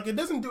kneeling. Yeah, like it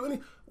doesn't do any.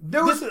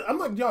 I'm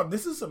like, y'all,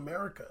 this is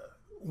America.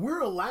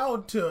 We're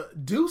allowed to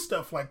do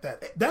stuff like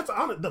that. That's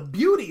the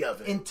beauty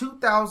of it. In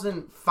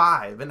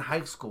 2005, in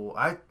high school,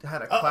 I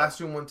had a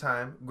classroom one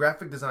time,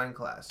 graphic design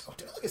class. Oh,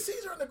 look at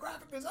Caesar in the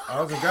graphic design.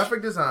 I was in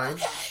graphic design,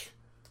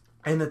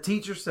 and the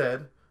teacher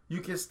said,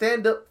 you can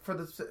stand up for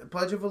the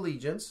Pledge of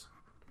Allegiance,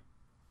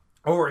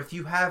 or if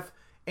you have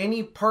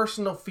any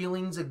personal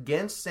feelings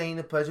against saying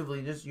the Pledge of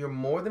Allegiance, you're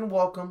more than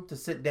welcome to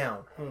sit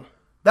down.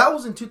 That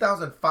was in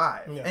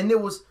 2005, and there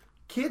was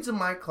kids in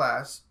my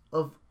class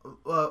of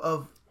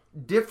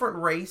different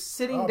race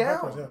sitting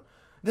down.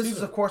 This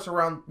is, of course,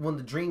 around when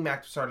the DREAM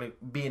Act started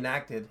being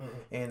enacted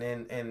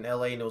in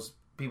LA, and those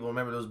people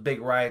remember those big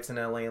riots in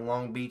LA and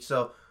Long Beach.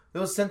 So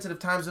those sensitive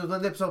times.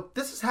 So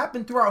this has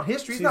happened throughout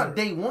history. It's not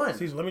day one.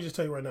 Caesar, let me just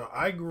tell you right now.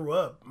 I grew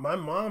up. My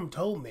mom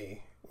told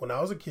me when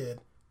I was a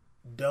kid,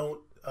 don't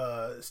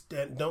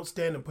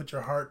stand and put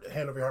your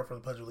hand over your heart for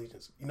the Pledge of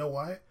Allegiance. You know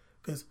why?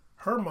 Because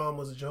her mom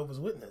was a Jehovah's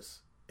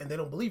Witness, and they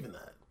don't believe in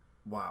that.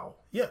 Wow.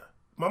 Yeah.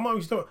 My mom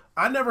used to.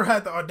 I never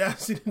had the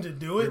audacity to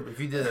do it. If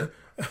you did it,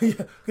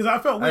 because I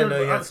felt weird. I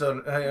know you had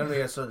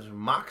so much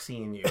moxie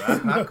in you.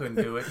 I couldn't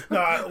do it.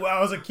 No, when I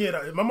was a kid,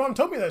 my mom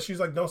told me that she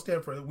was like, "Don't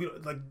stand for it. We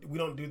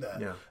don't do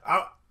that." Yeah.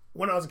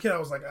 When I was a kid, I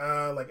was like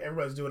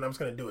everybody's doing it, I'm just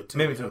gonna do it too.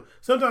 Maybe too.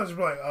 Sometimes it's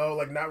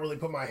like not really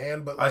put my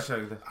hand, but like,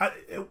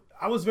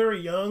 I was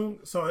very young,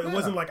 so it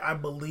wasn't like I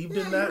believed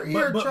in that.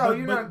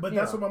 But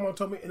that's what my mom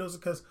told me, and it was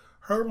because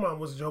her mom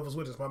was a Jehovah's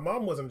Witness. My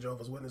mom wasn't a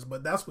Jehovah's Witness,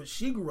 but that's what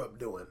she grew up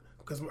doing.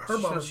 Because her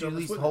mom was at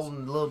least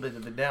holding a little bit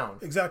of it down.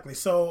 Exactly.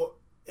 So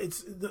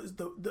it's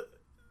the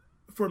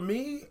for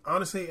me,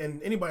 honestly,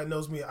 and anybody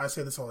knows me, I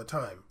say this all the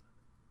time.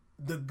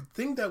 The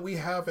thing that we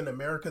have in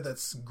America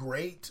that's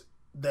great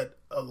that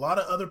a lot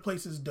of other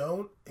places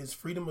don't is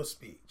freedom of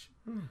speech.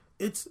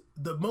 It's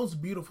the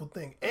most beautiful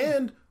thing,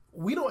 and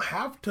we don't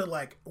have to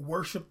like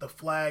worship the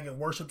flag and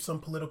worship some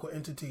political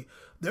entity.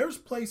 There's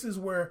places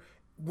where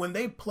when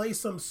they play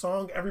some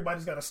song,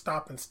 everybody's got to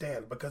stop and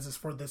stand because it's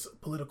for this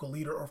political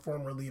leader or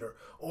former leader.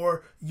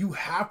 Or you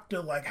have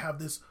to like have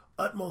this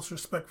utmost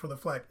respect for the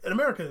flag. In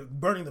America,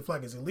 burning the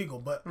flag is illegal,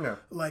 but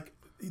like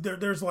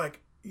there's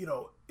like, you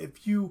know,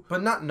 if you...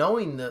 But not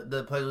knowing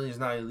the Pledge of Allegiance is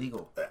not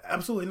illegal.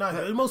 Absolutely not.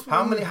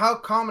 How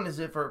common is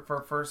it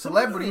for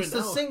celebrities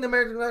to sing the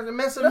American flag and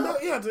mess it up?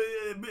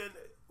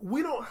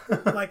 We don't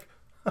like...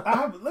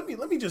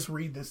 let me just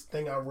read this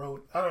thing I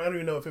wrote. I don't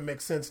even know if it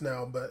makes sense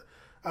now, but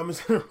I'm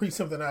just going to read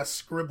something I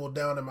scribbled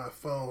down in my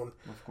phone.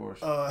 Of course.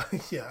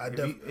 Yeah,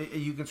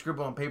 you can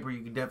scribble on paper.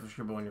 You can definitely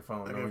scribble on your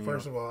phone. Okay,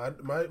 first of all,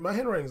 my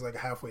handwriting is like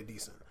halfway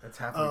decent. That's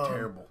halfway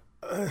terrible.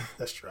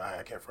 That's true.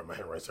 I can't find my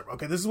handwriting terrible.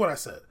 Okay, this is what I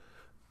said.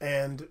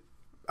 And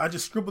I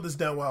just scribbled this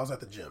down while I was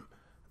at the gym.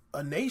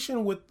 A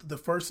nation with the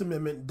First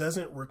Amendment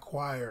doesn't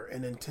require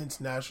an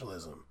intense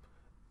nationalism.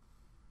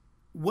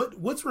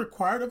 What's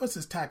required of us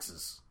is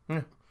taxes.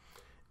 Our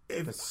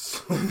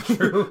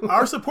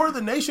support of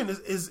the nation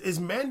is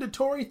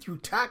mandatory through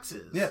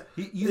taxes. Yeah,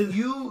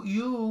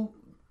 you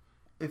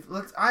if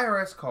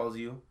IRS calls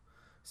you,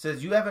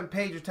 says you haven't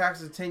paid your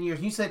taxes in 10 years,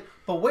 and you say,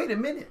 but wait a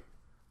minute,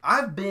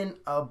 I've been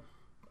a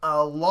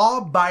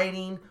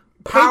law-abiding,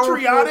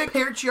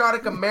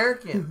 patriotic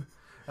American.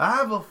 I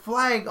have a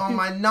flag on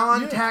my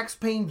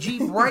non-tax-paying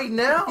Jeep right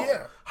now.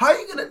 Yeah. How are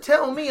you going to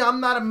tell me I'm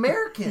not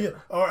American? Yeah.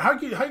 Or how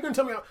you going to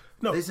tell me?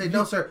 No, they say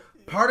no, sir.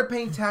 Part of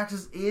paying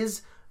taxes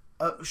is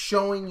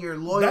showing your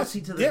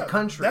loyalty to the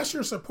country. That's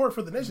your support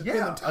for the nation.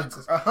 Yeah,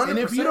 taxes. 100%. And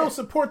if you don't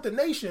support the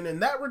nation in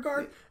that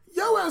regard,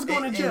 your ass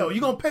going to jail.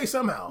 You're going to pay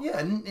somehow. Yeah,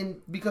 and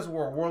because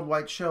we're a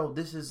worldwide show,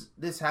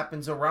 this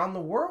happens around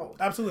the world.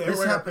 Absolutely,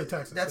 everybody has to pay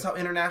taxes. That's how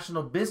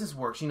international business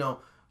works. You know,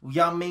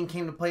 Yao Ming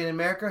came to play in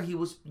America. He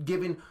was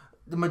giving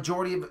the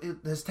majority of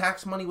his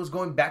tax money was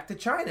going back to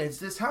China. It's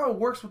just how it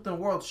works with the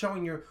world,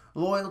 showing your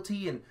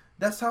loyalty, and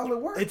that's how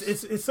it works.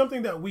 It's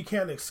something that we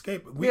can't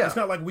escape. It's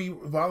not like we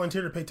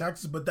volunteer to pay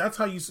taxes, but that's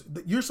how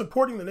you're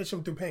supporting the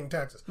nation through paying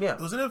taxes. Yeah.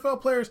 Those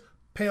NFL players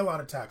pay a lot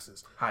of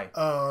taxes. High.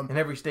 In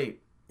every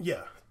state.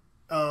 Yeah.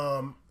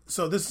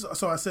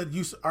 So I said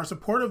our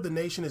support of the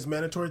nation is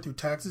mandatory through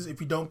taxes.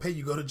 If you don't pay,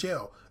 you go to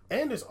jail.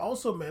 And it's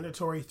also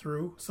mandatory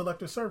through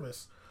selective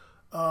service.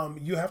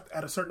 You have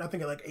to, I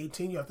think at like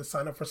 18, you have to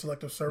sign up for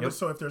selective service. Yep.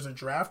 So if there's a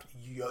draft,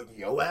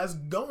 yo ass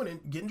going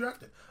and getting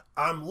drafted.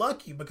 I'm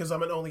lucky because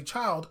I'm an only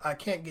child. I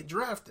can't get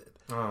drafted.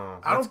 Oh,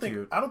 I don't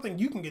think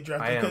you can get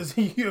drafted because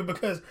you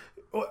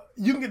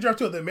can get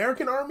drafted to the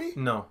American Army.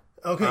 No.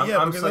 Okay,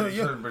 I'm because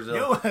Brazil.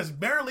 yo has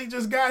barely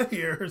just got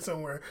here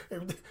somewhere.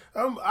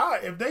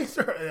 If they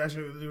start,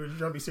 actually, we're trying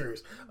to be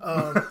serious.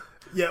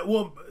 Yeah,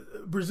 well,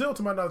 Brazil,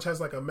 to my knowledge,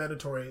 has like a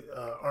mandatory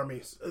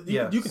army.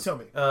 You can tell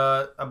me.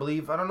 I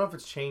believe, I don't know if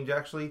it's changed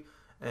actually.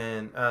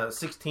 And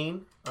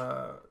 16,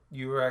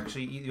 you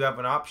have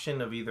an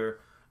option of either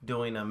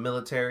doing a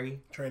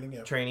military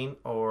training,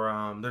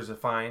 or there's a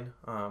fine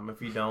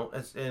if you don't.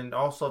 And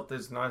also, if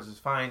there's not, it's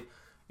fine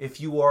if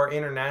you are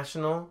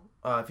international.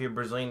 If you're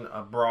Brazilian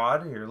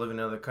abroad, you're living in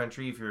another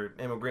country. If you're an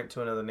immigrant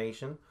to another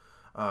nation.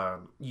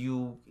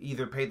 You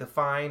either pay the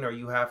fine, or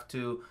you have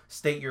to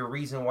state your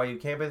reason why you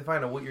can't pay the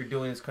fine, or what you're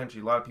doing in this country.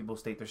 A lot of people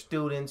state they're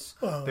students,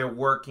 they're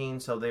working,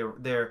 so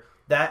they're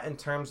that in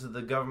terms of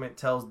the government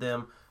tells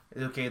them,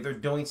 okay, they're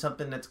doing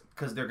something that's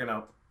because they're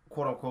gonna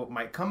quote unquote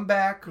might come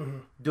back,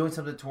 doing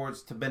something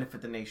to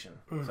benefit the nation.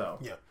 So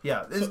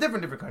it's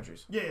different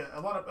countries. Yeah,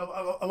 a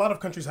lot of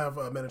countries have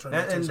mandatory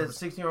and the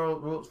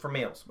 16-year-old rules for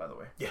males, by the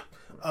way. Yeah.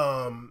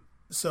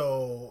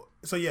 So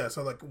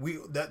like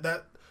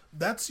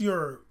that's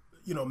your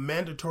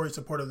mandatory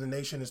support of the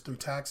nation is through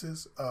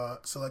taxes,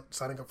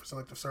 signing up for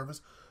selective service,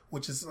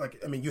 which is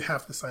like, I mean, you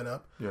have to sign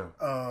up. Yeah.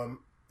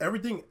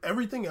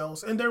 Everything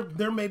else, and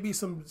there may be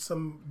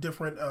some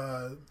different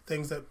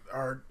things that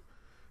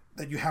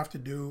you have to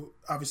do.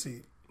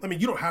 Obviously, I mean,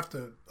 you don't have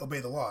to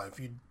obey the law. If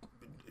you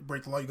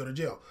break the law, you go to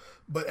jail.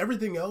 But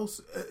everything else,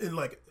 in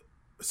like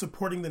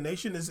supporting the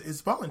nation,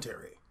 is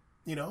voluntary.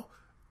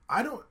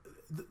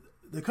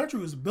 The country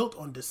was built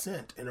on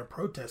dissent and a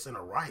protest and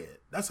a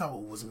riot. That's how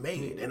it was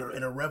made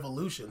in a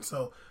revolution.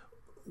 So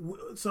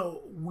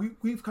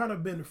we've kind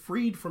of been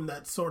freed from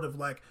that sort of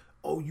like,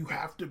 oh, you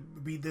have to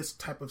be this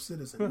type of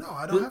citizen. No,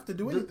 I don't have to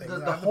do anything.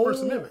 The whole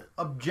First Amendment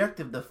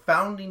objective the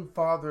founding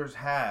fathers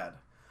had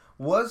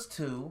was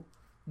to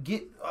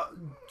get...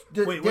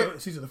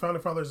 Wait, Caesar, the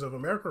founding fathers of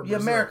America or Brazil?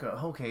 Yeah, America.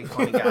 Okay,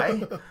 funny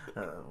guy.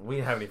 We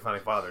didn't have any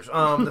founding fathers.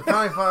 The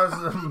founding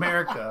fathers of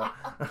America...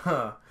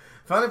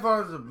 Founding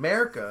Fathers of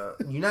America,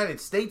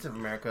 United States of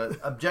America,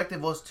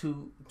 objective was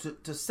to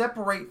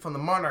separate from the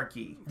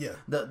monarchy. Yeah.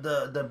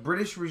 The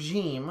British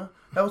regime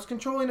that was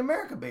controlling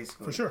America,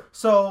 basically. For sure.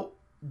 So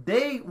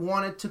they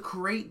wanted to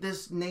create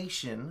this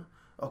nation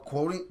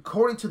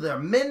according to the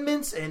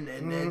amendments and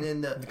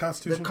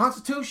the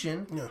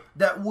Constitution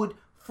that would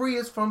free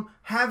us from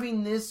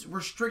having this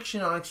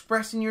restriction on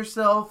expressing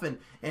yourself and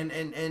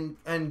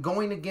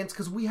going against,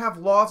 because we have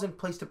laws in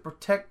place to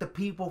protect the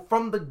people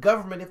from the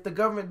government if the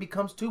government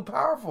becomes too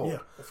powerful. Yeah,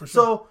 for sure.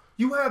 So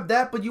you have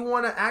that, but you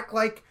want to act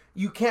like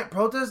you can't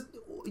protest.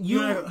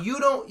 You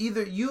don't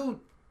either. You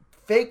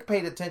fake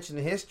paid attention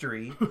to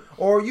history,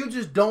 or you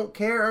just don't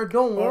care or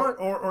don't want,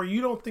 or you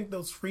don't think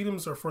those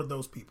freedoms are for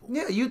those people.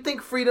 Yeah, you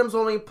think freedoms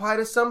only apply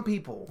to some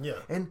people. Yeah,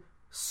 and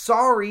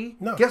sorry,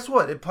 no. Guess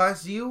what? It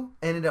applies to you,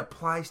 and it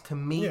applies to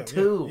me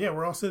too. Yeah,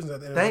 we're all citizens at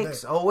the end Thanks.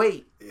 of the day. Oh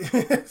wait,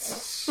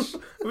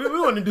 we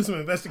want to do some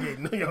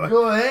investigating.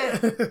 Go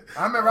ahead.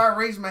 I remember I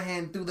raised my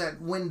hand through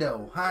that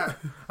window. I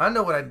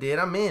know what I did.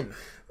 I'm in.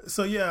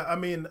 So yeah, I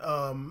mean,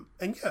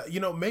 and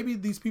yeah, maybe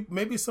these people,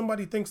 maybe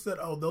somebody thinks that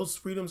those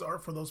freedoms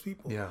aren't for those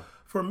people. Yeah.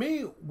 For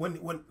me, when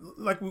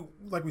like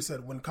we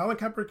said, when Colin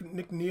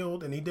Kaepernick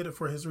kneeled and he did it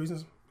for his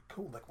reasons,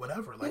 cool, like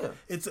whatever. Like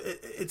it's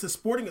a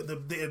sporting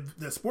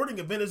the sporting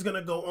event is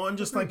gonna go on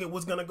just like it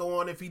was gonna go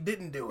on if he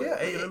didn't do it.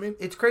 Yeah, you know what I mean?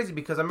 It's crazy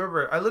because I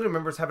literally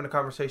remember us having a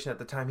conversation at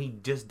the time he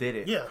just did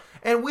it. Yeah,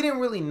 and we didn't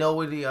really know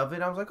any of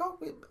it. I was like,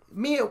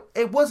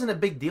 it wasn't a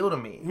big deal to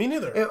me. Me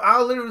neither. I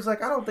literally was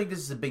like, I don't think this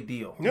is a big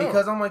deal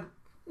because I'm like,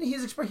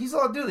 he's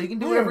allowed to do it. He can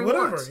do whatever he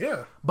wants.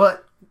 Yeah,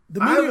 but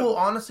I will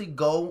honestly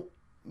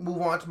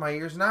move on to my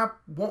ears, and I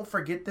won't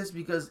forget this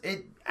because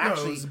it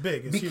actually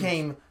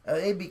became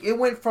it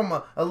went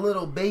from a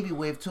little baby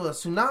wave to a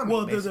tsunami.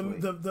 Well,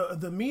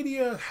 the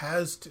media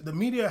has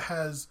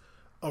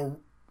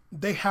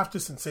they have to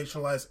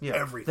sensationalize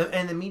everything,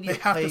 and the media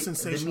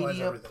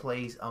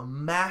plays a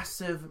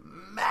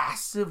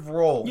massive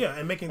role. Yeah,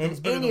 and making things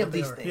bigger any of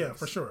these things. Yeah,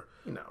 for sure.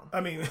 I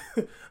mean,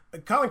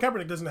 Colin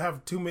Kaepernick doesn't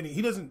have too many.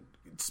 He doesn't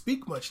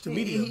speak much to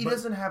media. He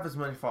doesn't have as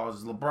many followers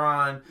as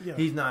LeBron. Yeah.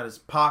 He's not as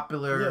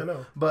popular. Yeah,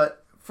 no.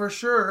 But for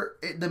sure,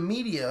 the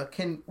media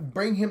can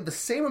bring him the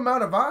same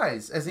amount of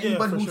eyes as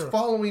anybody who's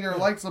following or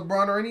likes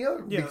LeBron or any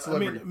other big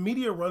celebrity. I mean,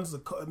 media runs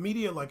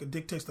media like it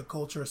dictates the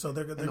culture, so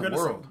they're going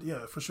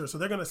to for sure. So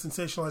they're going to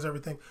sensationalize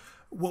everything.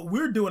 What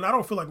we're doing, I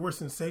don't feel like we're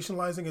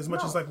sensationalizing as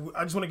much as like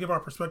I just want to give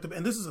our perspective.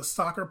 And this is a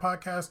soccer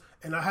podcast,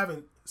 and I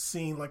haven't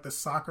seen like the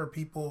soccer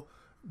people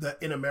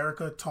that in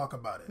America talk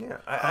about it.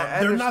 Yeah,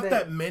 they're not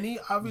that many,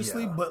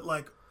 obviously, but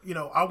like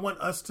I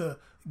want us to.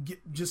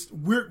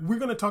 We're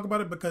going to talk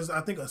about it because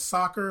I think a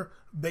soccer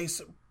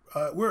based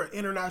we're an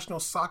international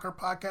soccer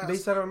podcast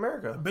based out of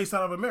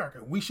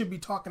America. We should be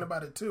talking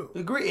about it too.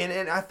 Agree,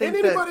 and I think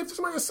if there's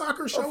somebody a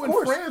soccer show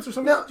in France or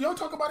something, y'all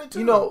talk about it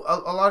too.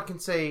 A lot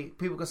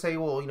people can say,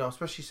 well,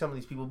 especially some of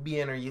these people,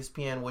 BN or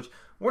ESPN, which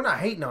we're not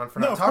hating on for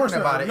not talking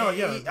about it. No,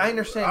 yeah, I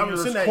understand. I will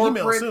send that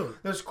email soon.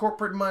 There's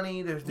corporate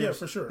money. There's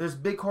for sure. There's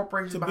big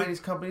corporations behind these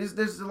companies.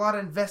 There's a lot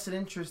of invested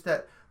interest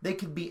that they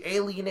could be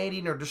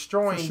alienating or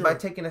destroying by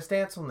taking a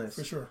stance on this.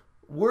 For sure.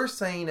 We're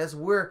saying as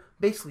we're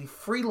basically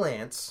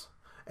freelance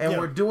and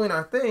we're doing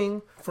our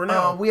thing. For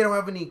now. We don't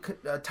have any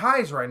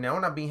ties right now.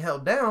 We're not being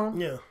held down.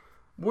 Yeah.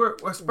 We're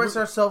expressing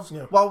ourselves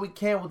while we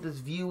can with this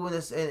view and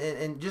this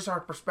and just our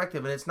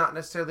perspective. And it's not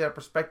necessarily our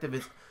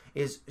perspective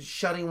is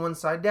shutting one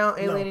side down,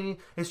 alienating.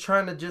 It's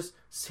trying to just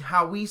see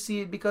how we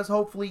see it because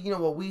hopefully,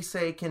 what we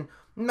say can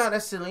not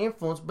necessarily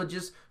influence, but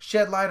just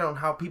shed light on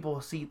how people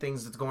see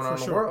things that's going on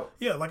in the world.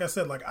 Yeah, like I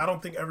said, I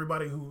don't think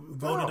everybody who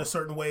voted a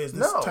certain way is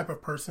this type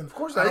of person. Of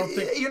course not.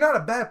 You're not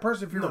a bad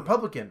person if you're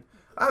Republican.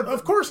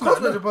 Of course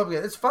not.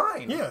 Republican. It's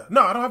fine. Yeah.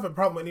 No, I don't have a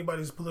problem with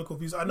anybody's political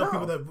views. I know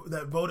people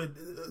that voted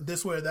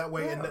this way or that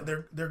way, and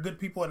they're good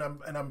people,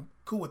 and I'm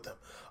cool with them.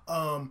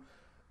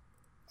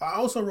 I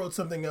also wrote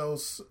something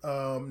else.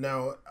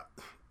 Now,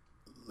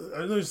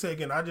 let me say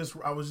again. I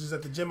was just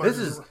at the gym. This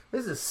is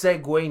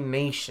Segway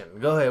Nation.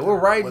 Go ahead. We're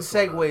riding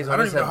segways on this episode. I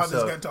don't even know how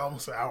this got to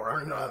almost an hour. I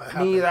don't know how that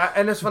happened. Me either.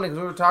 And it's funny because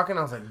we were talking.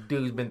 I was like,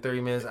 "Dude, it's been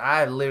 30 minutes.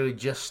 I literally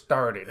just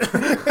started."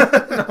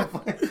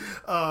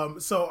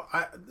 So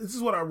this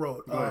is what I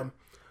wrote.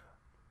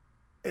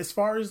 As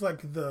far as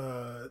like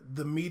the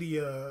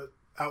media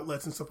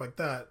outlets and stuff like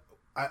that,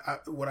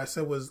 what I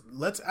said was,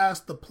 let's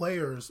ask the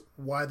players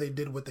why they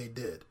did what they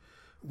did.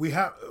 We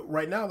have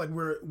right now,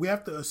 we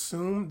have to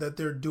assume that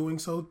they're doing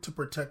so to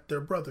protect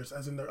their brothers,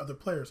 as in their other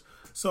players.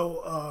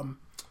 So,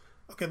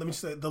 okay, let me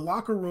say the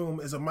locker room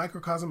is a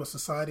microcosm of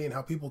society and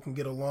how people can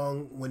get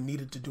along when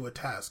needed to do a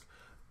task.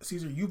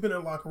 Caesar, you've been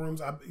in locker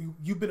rooms.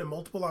 You've been in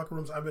multiple locker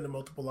rooms. I've been in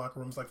multiple locker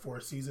rooms, like for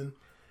a season,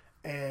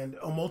 and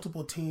on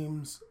multiple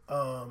teams.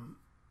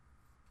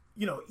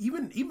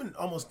 Even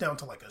almost down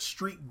to like a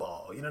street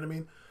ball. You know what I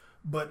mean?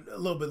 But a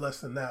little bit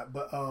less than that.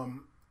 But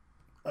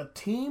a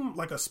team,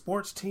 like a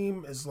sports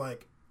team, is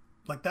like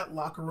that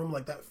locker room,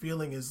 like that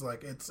feeling is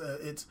like it's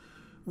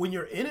when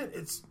you're in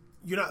it,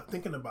 you're not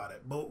thinking about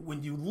it. But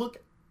when you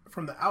look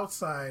from the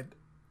outside,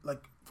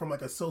 like from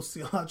like a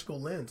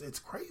sociological lens, it's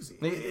crazy.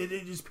 It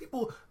is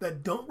people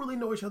that don't really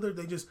know each other.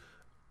 They just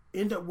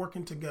end up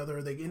working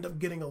together. They end up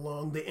getting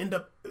along. They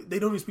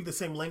don't even speak the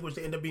same language.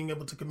 They end up being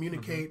able to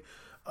communicate.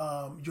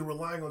 You're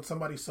relying on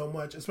somebody so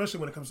much, especially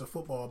when it comes to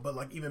football, but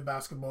like even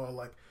basketball,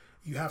 like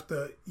you have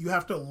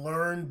to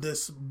learn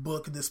this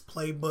book, this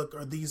playbook,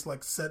 or these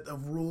like set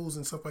of rules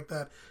and stuff like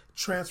that.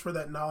 Transfer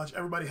that knowledge.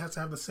 Everybody has to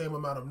have the same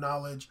amount of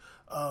knowledge.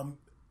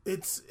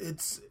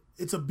 It's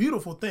a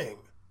beautiful thing.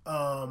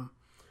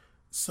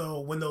 So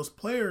when those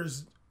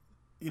players,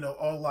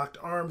 all locked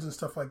arms and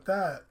stuff like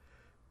that,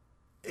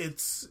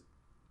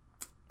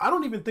 I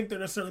don't even think they're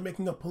necessarily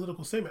making a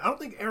political statement. I don't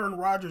think Aaron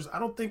Rodgers, I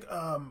don't think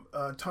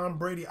Tom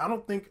Brady, I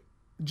don't think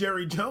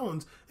Jerry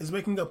Jones is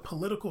making a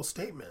political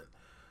statement.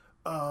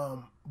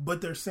 But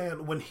they're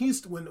saying when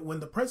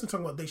the president's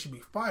talking about they should be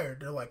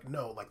fired, they're like,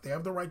 no, like they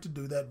have the right to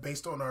do that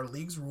based on our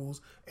league's rules.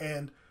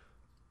 And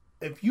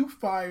if you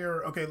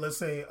fire, okay, let's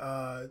say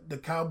the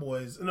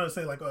Cowboys, let's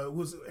say like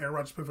who's Aaron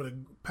Rodgers played for the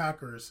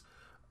Packers,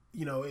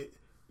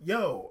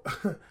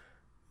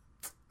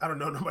 I don't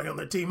know nobody on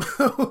their team.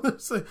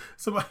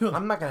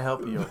 I'm not gonna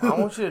help you. I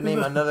want you to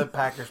name another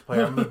Packers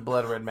player. I'm gonna be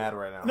blood red mad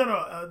right now.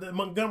 No, the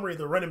Montgomery,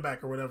 the running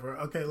back or whatever.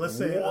 Okay, let's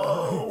say.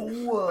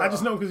 Whoa. I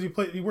just know because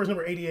he wears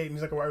number 88 and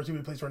he's like a wide receiver.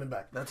 He plays running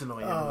back. That's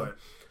annoying.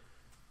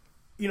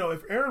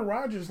 If Aaron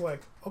Rodgers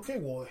like, okay,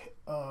 well,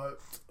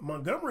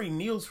 Montgomery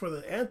kneels for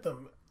the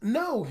anthem.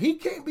 No, he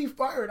can't be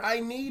fired. I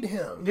need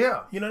him.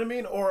 Yeah, you know what I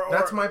mean. Or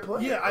that's my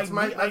play. Yeah,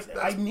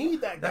 I need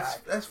that guy.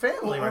 That's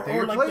family right there. Or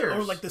your like players.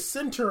 Or like the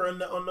center on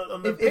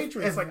the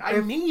Patriots. I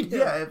need him.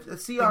 Yeah, if the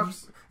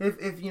Seahawks, if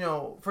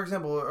for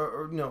example,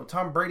 or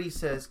Tom Brady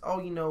says, oh,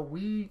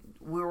 we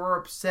were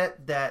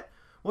upset that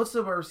what's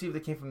the wide receiver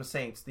that came from the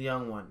Saints, the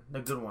young one,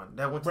 the good one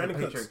that went to the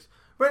Patriots.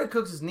 Brandon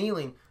Cooks is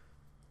kneeling.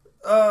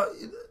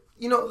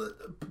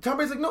 Tom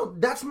Brady's like, no,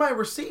 that's my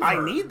receiver.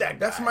 I need that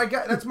guy. That's my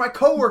guy. That's my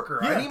coworker.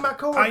 Yeah. I need my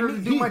coworker to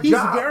do my job.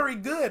 He's very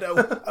good.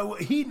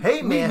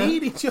 Hey, man. We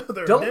need each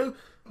other. Don't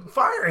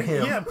fire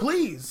him. Yeah,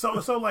 please.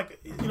 So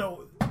like,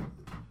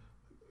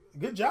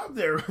 good job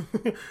there.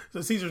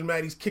 So Caesar's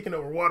mad. He's kicking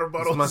over water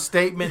bottles. That's my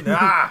statement.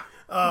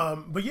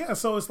 But yeah,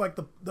 so it's like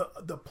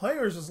the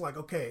players is like,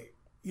 okay,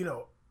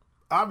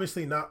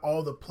 obviously not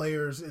all the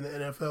players in the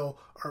NFL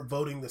are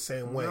voting the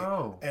same way,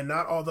 and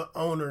not all the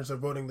owners are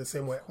voting the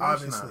same way.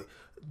 Obviously,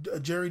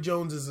 Jerry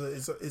Jones is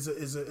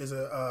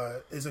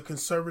a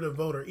conservative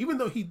voter, even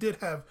though he did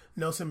have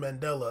Nelson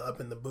Mandela up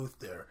in the booth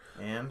there.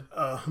 And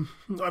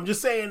I'm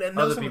just saying that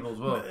other people as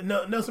well.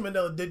 Nelson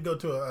Mandela did go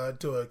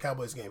to a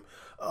Cowboys game.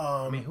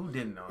 I mean, who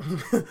didn't know?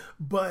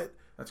 But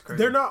that's crazy.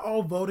 They're not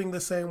all voting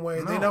the same way.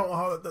 No. They don't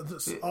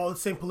all the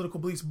same political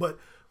beliefs, but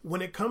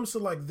when it comes to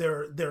like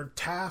their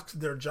tasks,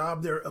 their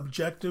job, their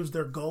objectives,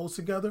 their goals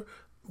together,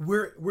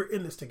 we're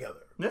in this together.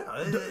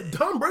 Yeah,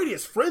 Tom Brady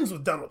is friends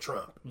with Donald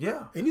Trump.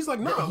 Yeah, and he's like,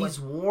 no, he's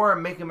wore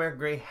 "Make America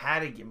Great"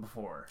 hat again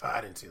before.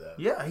 I didn't see that.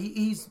 Yeah,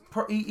 he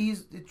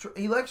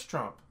likes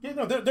Trump. Yeah,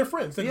 no, they're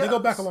friends. They go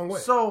back a long way.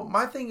 So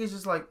my thing is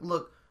just like,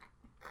 look,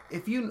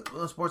 if you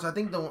sports, I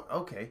think the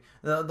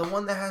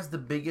one that has the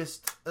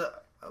biggest.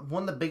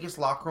 One of the biggest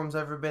locker rooms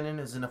I've ever been in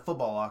is in a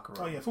football locker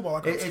room. Oh yeah, football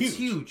locker room. It's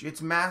huge.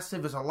 It's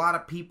massive. There's a lot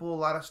of people, a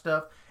lot of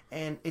stuff,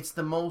 and it's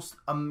the most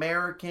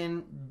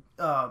American,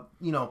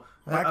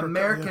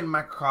 American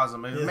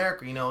microcosm in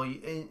America.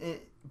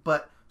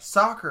 But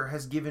soccer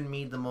has given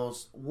me the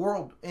most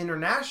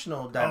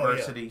international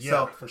diversity.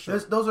 Yeah, for sure.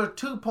 Those are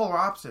two polar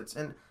opposites,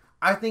 and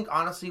I think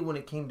honestly, when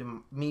it came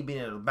to me being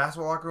in a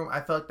basketball locker room,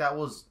 I felt like that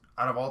was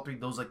out of all three,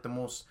 those like the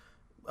most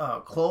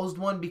closed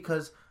one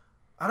because.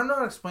 I don't know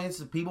how to explain this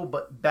to people,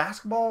 but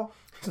basketball...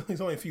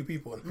 There's only a few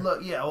people in there.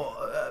 Look, yeah,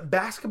 well,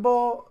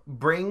 basketball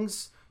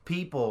brings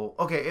people...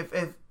 Okay,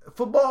 if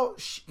football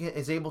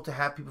is able to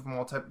have people from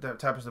all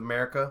types of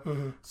America,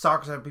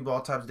 soccer's have people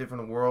all types of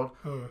different in the world,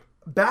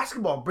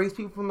 basketball brings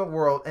people from the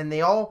world, and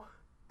they all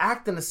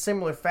act in a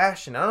similar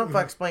fashion. I don't know if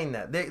I explained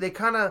that. They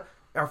kind of...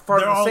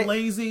 They're all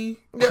lazy.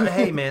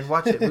 Hey man,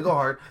 watch it. We go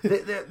hard.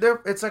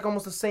 It's like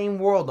almost the same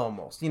world.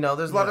 Almost,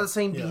 there's a lot of the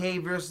same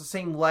behaviors, the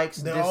same likes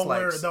and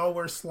dislikes. They all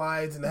wear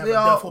slides and have a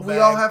duffel bag. We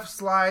all have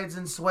slides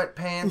and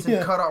sweatpants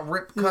and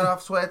ripped cut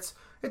off sweats.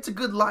 It's a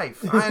good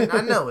life.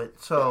 I know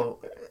it. So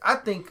I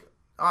think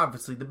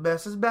obviously the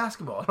best is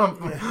basketball.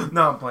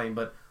 No, I'm playing,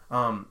 but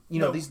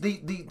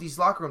these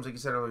locker rooms, like you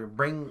said earlier,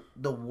 bring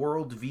the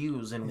world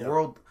views and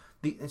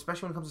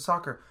especially when it comes to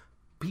soccer.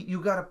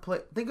 You got to play.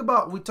 Think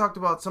about, we talked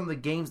about some of the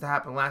games that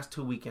happened last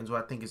 2 weekends,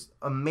 what I think is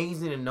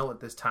amazing to know at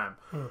this time.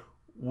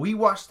 We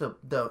watched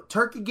the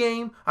Turkey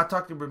game. I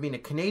talked about being a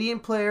Canadian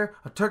player,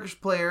 a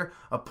Turkish player,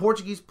 a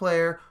Portuguese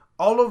player,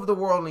 all over the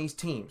world in these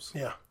teams.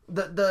 Yeah.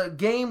 The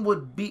game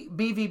with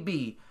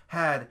BVB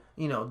had,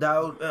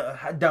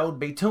 Daoud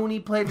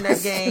Betouni played in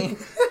that game.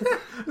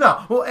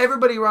 No, well,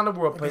 everybody around the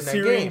world played in that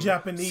game.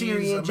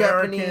 Syrian,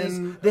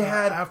 Japanese, they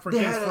had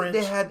African, French.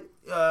 They had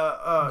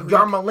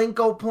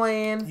Yarmolenko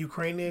playing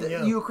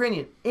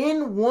Ukrainian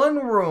in one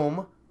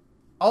room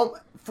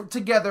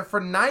together for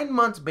 9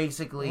 months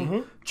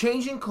basically,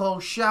 changing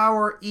clothes,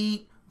 shower,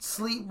 eat,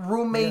 sleep,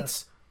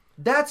 roommates.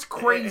 That's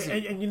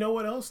crazy. And you know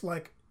what else,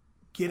 like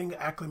getting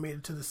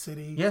acclimated to the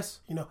city. Yes.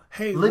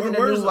 Hey, living a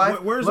new life,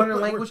 learning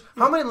language.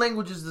 How many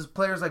languages does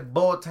players like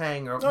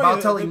Boateng or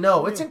Balotelli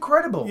know? It's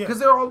incredible because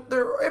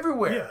they're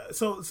everywhere. Yeah.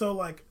 So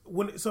like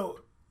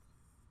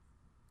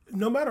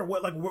no matter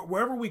what, like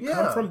wherever we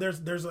come from, there's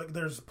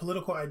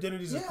political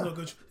identities. There's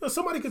political.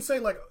 Somebody could say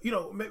like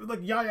maybe like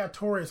Yaya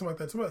Toure or something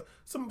like that.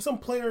 Some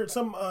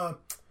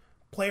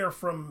player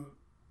from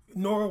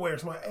Norway or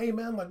something. Like, hey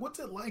man, like what's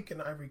it like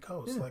in Ivory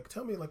Coast? Like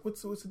tell me like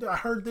what's it? I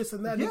heard this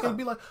and that. You can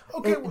be like,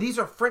 okay, these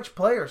are French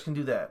players can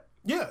do that.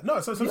 Yeah,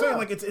 no. So I'm saying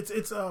like it's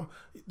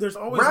there's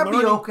always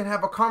Rabiot can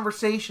have a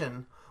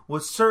conversation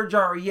with Serge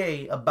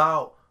Aurier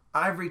about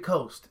Ivory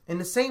Coast in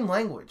the same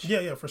language.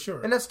 Yeah, for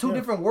sure. And that's two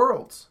different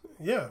worlds.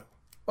 Yeah.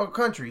 Or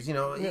countries,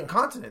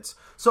 continents.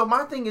 So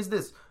my thing is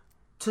this,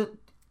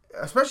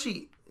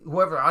 especially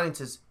whoever the audience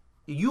is,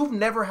 you've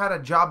never had a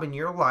job in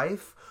your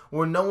life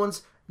where no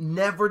one's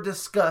never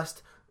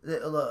discussed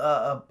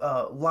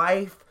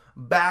life,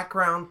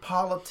 background,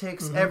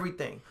 politics,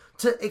 everything.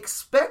 To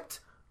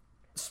expect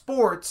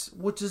sports,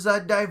 which is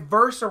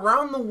diverse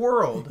around the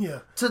world,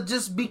 to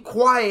just be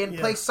quiet and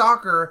play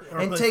soccer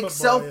and take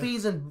football,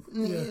 selfies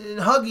and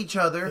hug each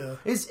other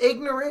is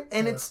ignorant,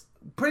 and it's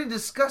pretty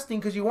disgusting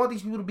because you want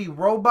these people to be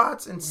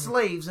robots and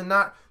slaves and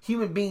not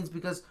human beings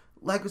because,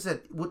 like I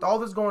said, with all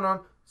this going on,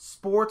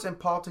 sports and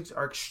politics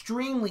are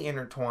extremely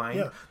intertwined.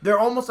 Yeah. They're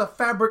almost a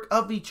fabric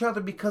of each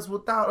other because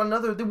without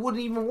another, they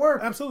wouldn't even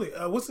work. Absolutely.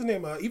 What's his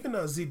name? Even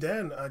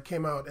Zidane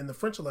came out in the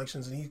French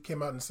elections and he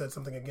came out and said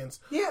something against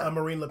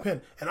Marine Le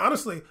Pen. And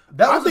honestly,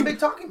 that was a big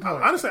talking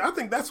point. Honestly, I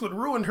think that's what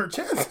ruined her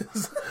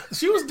chances.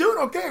 She was doing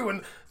okay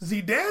when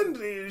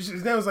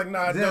Zidane was like,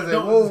 nah,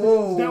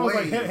 Zidane was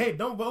like, hey,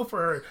 don't vote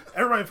for her.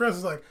 Everybody in France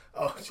was like,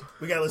 oh,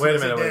 we gotta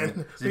listen to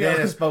Zidane. Zidane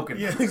has spoken.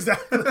 Yeah,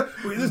 exactly.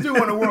 This dude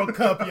won a World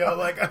Cup, yo.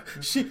 Like,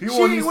 she You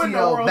want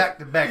UCL back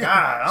to back.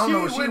 I don't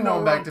know what she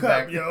won back to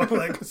back. Yo,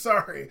 like,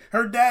 sorry,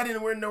 her dad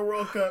didn't win no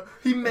World Cup.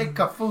 He made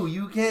Cafu.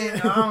 You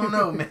can't. I don't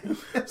know, man.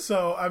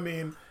 So I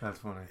mean, that's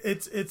funny.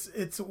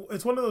 It's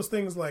one of those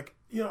things. Like,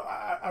 you know,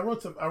 I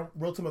wrote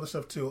some other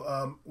stuff too.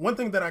 One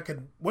thing that I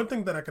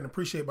can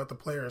appreciate about the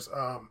players,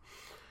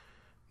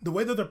 the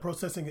way that they're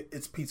processing it,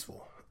 it's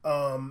peaceful.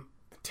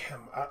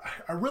 Damn,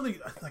 I really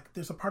like.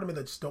 There's a part of me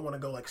that just don't want to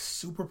go like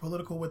super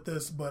political with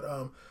this, but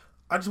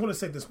I just want to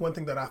say this one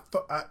thing that I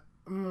thought.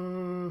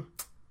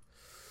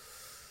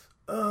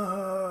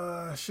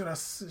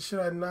 Should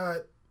I not?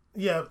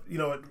 Yeah, you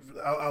know what?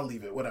 I'll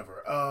leave it.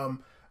 Whatever.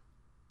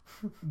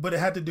 But it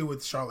had to do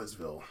with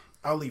Charlottesville.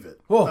 I'll leave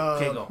it. Whoa,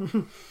 okay,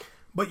 go.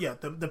 But yeah,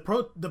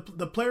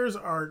 the players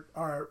are.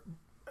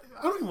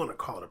 I don't even want to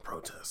call it a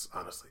protest.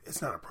 Honestly,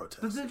 it's not a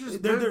protest.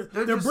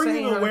 They're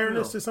bringing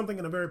awareness to something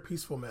in a very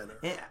peaceful manner.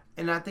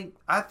 And I think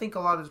a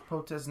lot of this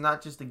protest is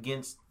not just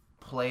against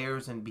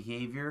players and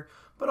behavior,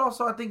 but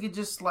also I think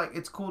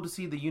it's cool to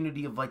see the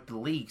unity of like the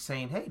league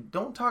saying, "Hey,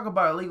 don't talk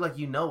about a league like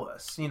you know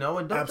us, you know,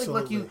 and don't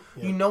Absolutely. think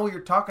like you know what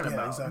you're talking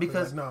about." Exactly.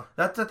 Because no.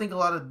 that's I think a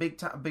lot of big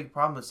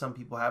problem that some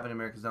people have in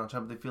America is Donald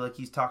Trump. They feel like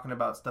he's talking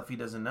about stuff he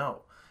doesn't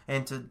know.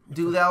 And to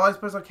do that, a lot of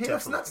people are like, hey,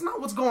 that's not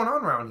what's going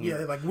on around here.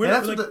 Yeah, like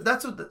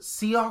that's what the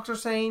Seahawks are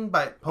saying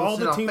by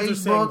posting on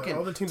Facebook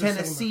and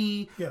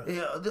Tennessee.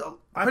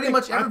 Pretty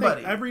much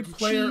everybody. Every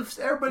player, Chiefs,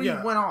 everybody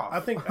went off. I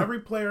think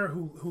every player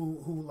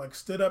who like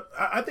stood up.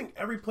 I think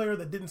every player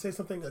that didn't say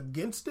something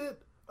against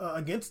it,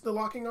 against the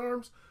locking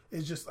arms,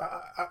 is just.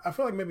 I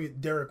feel like maybe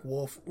Derek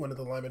Wolfe, one of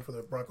the linemen for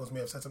the Broncos,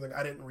 may have said something.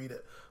 I didn't read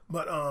it,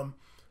 but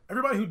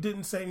everybody who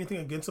didn't say anything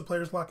against the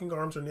players locking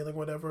arms or kneeling,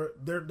 whatever,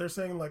 they're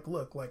saying like,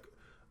 look, like.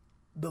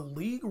 The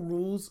league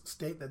rules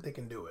state that they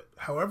can do it.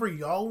 However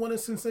y'all want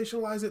to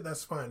sensationalize it,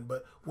 that's fine.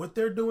 But what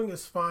they're doing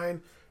is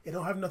fine. It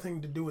don't have nothing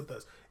to do with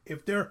us.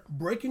 If they're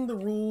breaking the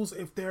rules,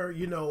 if they're,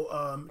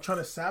 trying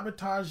to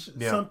sabotage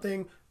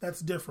something,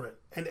 that's different.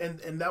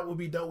 And that will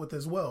be dealt with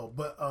as well.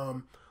 But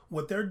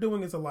what they're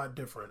doing is a lot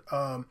different.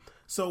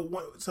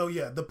 So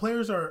yeah, the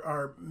players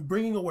are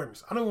bringing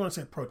awareness. I don't want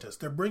to say protest.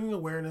 They're bringing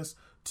awareness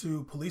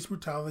to police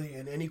brutality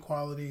and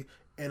inequality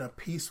in a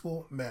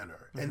peaceful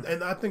manner. Mm-hmm.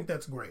 And I think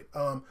that's great.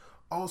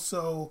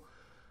 Also,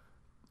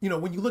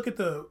 when you look at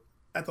the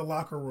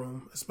locker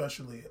room,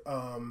 especially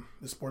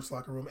the sports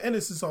locker room, and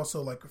this is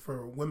also like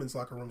for women's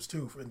locker rooms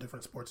too, in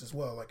different sports as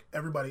well. Like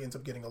everybody ends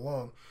up getting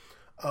along,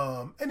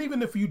 and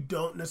even if you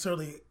don't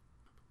necessarily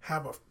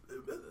have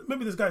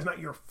maybe this guy's not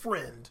your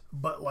friend,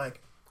 but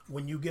like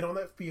when you get on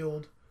that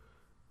field,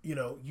 you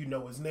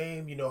know his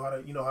name, you know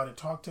how to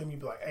talk to him. You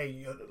be like,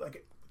 hey,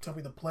 like. Tell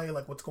me the play,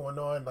 like what's going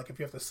on, like if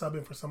you have to sub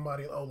in for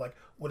somebody, like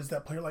what is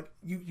that player like?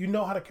 You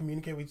know how to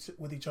communicate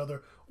with each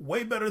other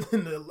way better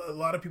than a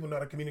lot of people know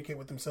how to communicate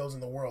with themselves in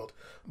the world.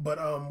 But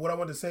what I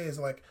want to say is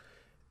like,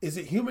 is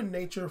it human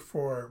nature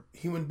for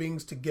human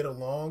beings to get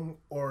along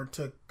or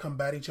to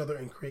combat each other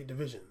and create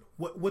division?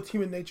 What's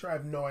human nature? I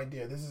have no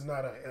idea. This is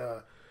not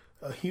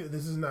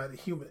this is not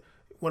human.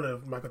 One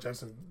of Michael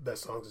Jackson's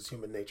best songs is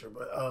Human Nature,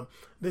 but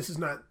this is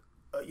not.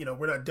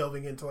 We're not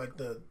delving into like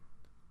the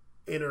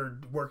inner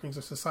workings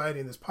of society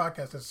in this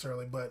podcast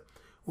necessarily, but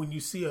when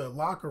you see a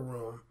locker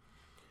room,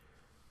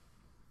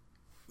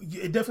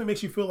 it definitely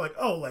makes you feel like,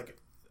 oh, like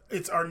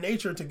it's our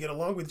nature to get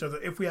along with each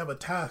other. If we have a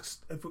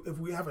task, if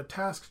we have a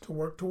task to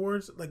work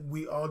towards, like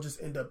we all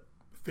just end up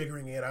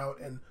figuring it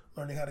out and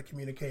learning how to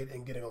communicate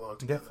and getting along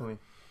together. Definitely.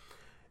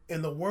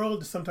 In the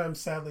world, sometimes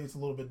sadly it's a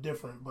little bit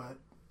different, but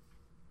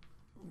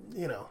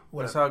whatever.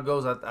 That's how it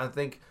goes. I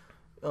think.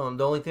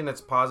 The only thing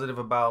that's positive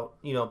about,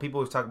 people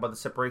always talk about the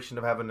separation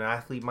of having an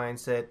athlete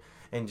mindset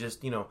and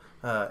just,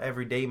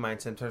 everyday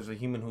mindset in terms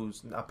of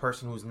a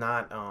person who's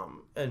not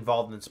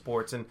involved in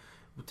sports. And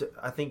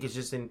I think it's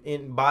just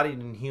embodied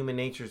in human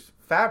nature's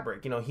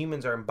fabric.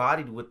 Humans are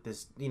embodied with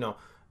this,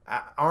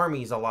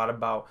 Army is a lot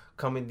about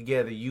coming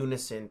together,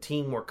 unison,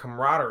 teamwork,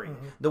 camaraderie.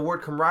 Mm-hmm. The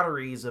word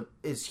camaraderie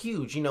is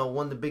huge.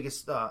 One of the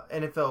biggest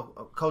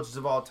NFL coaches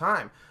of all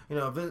time,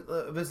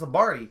 Vince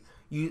Lombardi.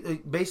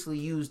 You basically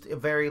used a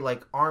very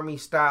like Army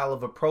style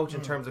of approach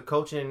in terms of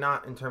coaching, and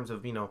not in terms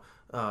of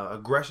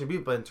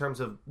aggression, but in terms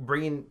of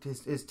bringing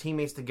his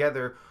teammates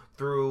together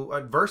through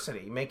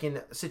adversity, making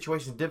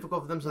situations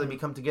difficult for them so they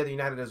become together,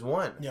 united as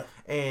one. Yeah.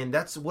 And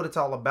that's what it's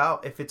all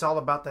about. If it's all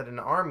about that in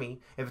the Army,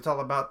 if it's all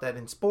about that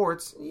in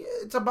sports,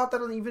 it's about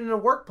that even in a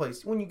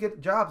workplace. When you get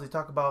jobs, they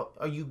talk about,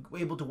 are you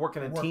able to work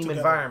in a team together.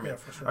 Environment?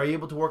 Yeah, for sure. Are you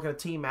able to work in a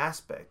team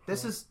aspect?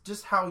 This is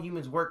just how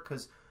humans work,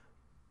 because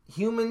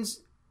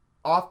humans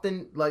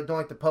often don't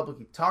like to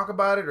publicly talk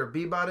about it or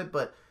be about it,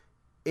 but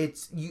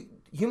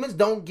humans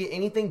don't get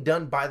anything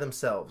done by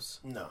themselves.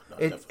 No,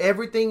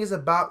 everything is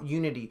about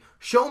unity.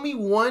 Show me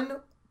one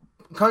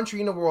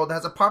country in the world that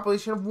has a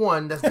population of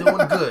 1 that's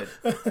doing good.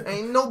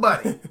 Ain't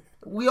nobody.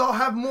 We all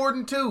have more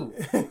than 2.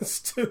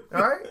 It's 2.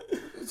 All right?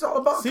 It's all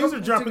about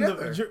Caesar dropping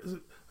together.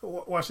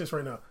 Watch this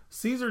right now.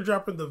 Caesar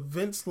dropping the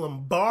Vince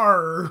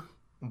Lombardi.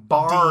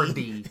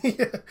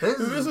 Yeah. This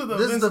is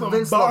the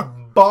Vince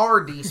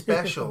Lombardi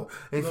special.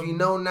 If you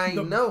know now,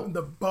 you know.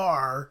 The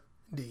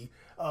Bardi.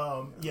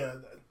 Yeah,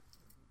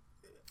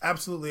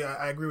 absolutely.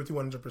 I agree with you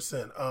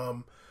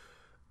 100%.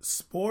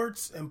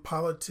 Sports and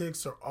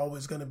politics are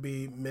always going to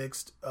be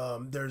mixed.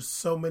 There's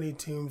so many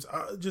teams.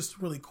 Just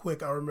really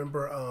quick, I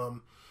remember a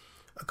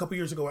couple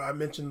years ago I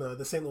mentioned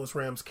the St. Louis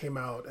Rams came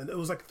out, and it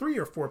was like 3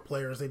 or 4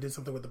 players. They did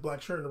something with the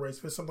black shirt and the race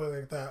fit, something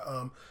like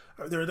that.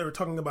 They were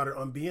talking about it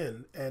on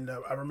BN, and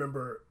I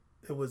remember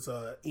it was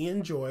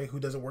Ian Joy, who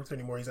doesn't work there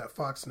anymore. He's at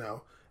Fox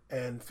now,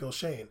 and Phil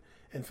Shane.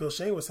 And Phil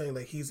Shane was saying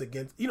that he's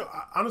against.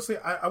 Honestly,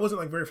 I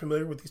wasn't like very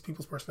familiar with these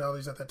people's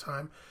personalities at that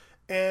time.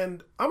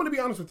 And I'm going to be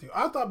honest with you.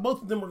 I thought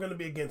both of them were going to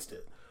be against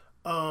it.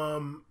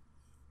 Phil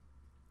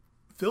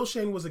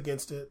Shane was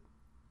against it,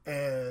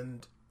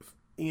 and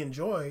Ian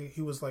Joy,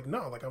 he was like,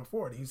 no, like I'm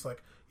for it. He's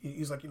like,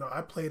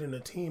 I played in a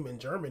team in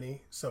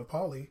Germany, St.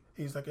 Pauli.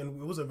 He's like, and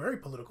it was a very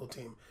political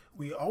team.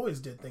 We always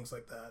did things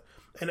like that,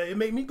 and it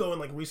made me go and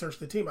like research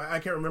the team. I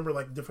can't remember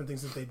like different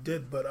things that they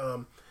did, but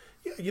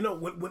yeah,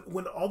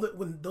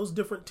 when those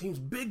different teams,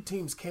 big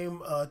teams,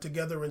 came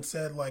together and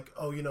said like,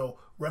 oh,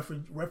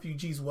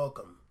 refugees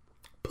welcome.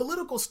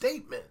 Political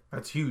statement.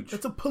 That's huge.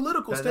 It's a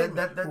political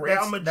statement.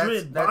 Real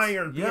Madrid,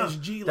 Bayern,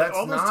 PSG, like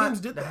all those teams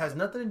did that. That has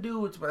nothing to do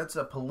with. That's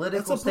a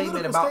political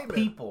statement about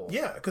people.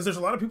 Yeah, because there's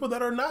a lot of people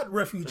that are not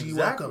refugee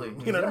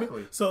welcome. You know what I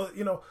mean? So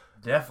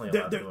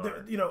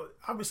definitely.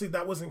 Obviously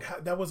that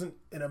wasn't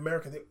in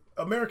America.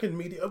 American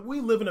media.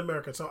 We live in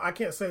America, so I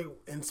can't say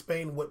in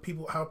Spain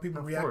how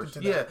people reacted to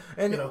that. Yeah,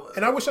 and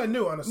and I wish I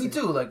knew, honestly. Me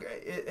too. Like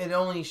it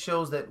only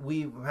shows that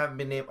we haven't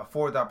been able to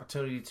afford the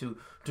opportunity to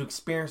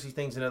experience these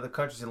things in other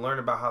countries and learn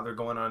about how they're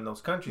going on in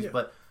those countries. Yeah.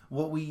 But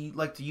what we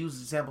like to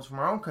use examples from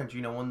our own country.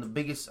 One of the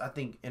biggest, I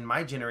think, in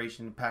my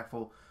generation,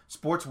 impactful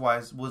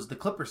sports-wise, was the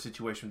Clippers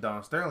situation with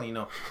Donald Sterling.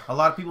 A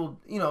lot of people,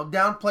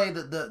 downplay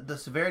the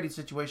severity of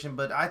the situation,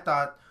 but I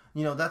thought,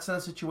 that's not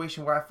a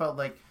situation where I felt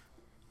like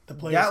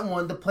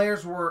the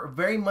players were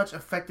very much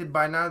affected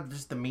by not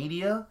just the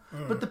media,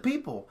 but the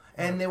people.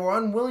 And they were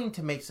unwilling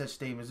to make such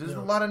statements. There's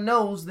a lot of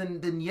no's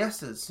than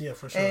yeses. Yeah,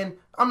 for sure. And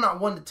I'm not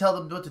one to tell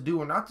them what to do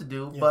or not to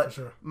do, but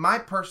my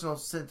personal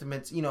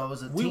sentiments, it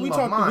was a team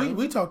of mine.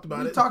 We talked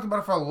about it. We talked about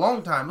it for a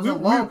long time. It was a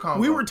long convo.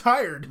 We were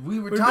tired. We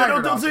were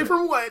tired. Don't say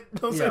from what.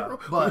 Don't say from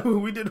but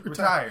we did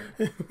retire.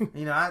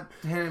 I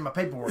handed in my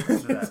paperwork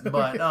after that.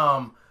 But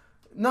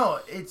no,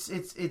 it's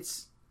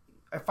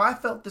if I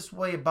felt this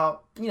way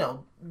about,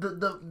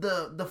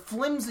 the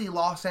flimsy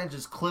Los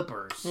Angeles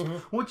Clippers,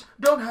 which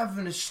don't have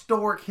an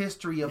historic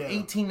history of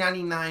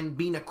 1899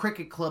 being a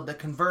cricket club that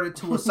converted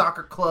to a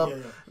soccer club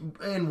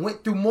and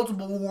went through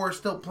multiple wars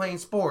still playing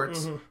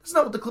sports, that's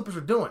not what the Clippers are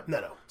doing.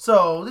 No.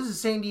 So this is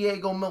San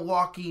Diego,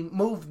 Milwaukee,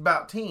 moved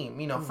about team,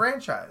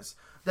 franchise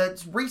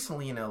that's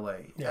recently in LA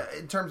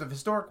in terms of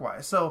historic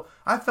wise. So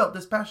I felt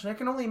this passion. I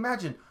can only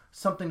imagine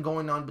something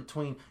going on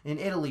in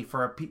Italy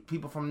for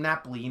people from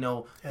Napoli.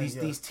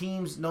 These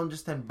teams don't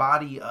just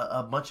embody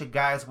a bunch of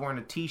guys wearing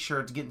a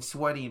t-shirt, getting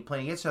sweaty and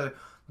playing against each other.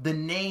 The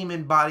name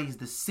embodies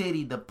the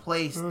city, the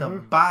place,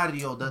 the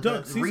barrio,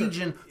 the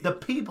region, the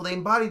people. They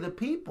embody the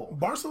people.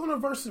 Barcelona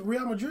versus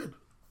Real Madrid.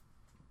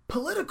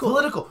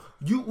 Political.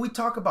 We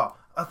talk about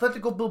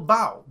Atletico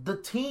Bilbao. The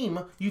team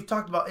you've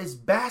talked about is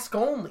Basque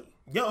only.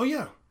 Yeah, oh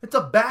yeah. It's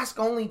a Basque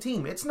only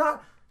team. It's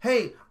not,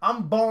 hey,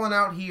 I'm balling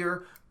out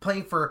here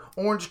playing for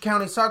Orange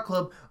County Soccer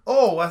Club.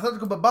 Oh,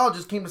 Atletico Bilbao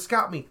just came to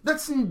scout me. That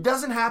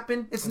doesn't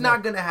happen. It's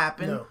not going to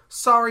happen. No.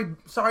 Sorry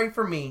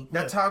for me.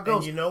 That's how it goes.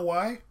 And you know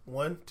why?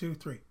 1, 2,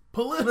 3.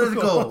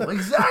 Political.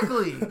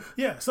 Exactly.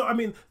 Yeah. So I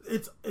mean,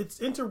 it's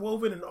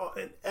interwoven in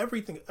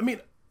everything. I mean,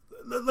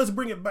 let's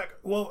bring it back.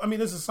 Well, I mean,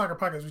 this is a soccer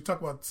podcast. We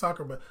talk about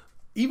soccer, but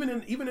even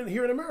in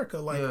here in America,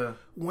 like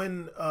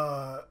when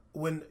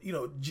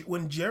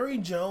Jerry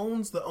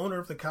Jones, the owner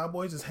of the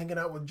Cowboys, is hanging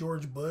out with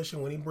George Bush,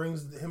 and when he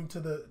brings him to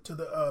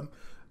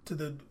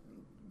the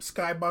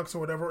skybox or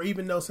whatever, or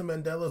even Nelson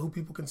Mandela, who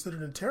people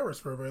considered a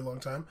terrorist for a very long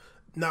time,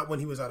 not when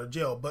he was out of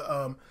jail,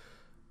 but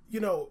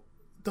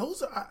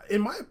those are,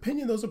 in my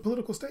opinion, those are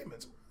political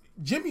statements.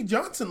 Jimmy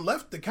Johnson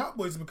left the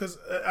Cowboys because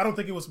I don't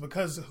think it was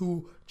because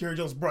who Jerry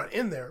Jones brought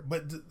in there,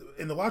 but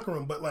in the locker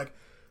room, but like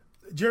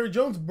Jerry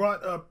Jones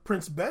brought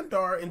Prince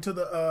Bandar into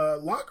the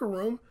locker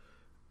room.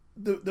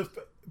 The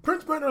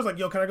Prince Bandar was like,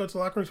 "Yo, can I go to the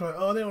locker room?" He's like,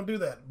 "Oh, they don't do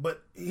that."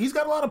 But he's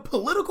got a lot of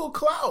political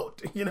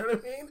clout. You know what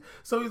I mean?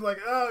 So he's like,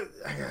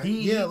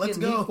 let's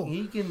go."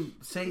 He can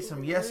say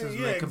some yeses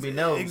when it could be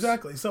no's.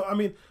 Exactly. So I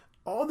mean,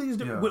 all these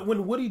different.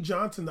 When Woody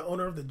Johnson, the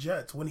owner of the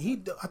Jets, when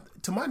he,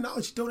 to my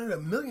knowledge, he donated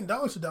 $1 million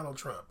to Donald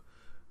Trump.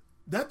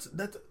 That's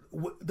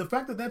the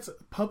fact that that's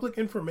public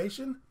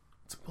information.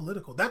 It's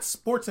political. That's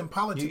sports and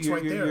politics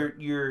right there.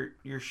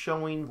 You're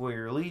showing where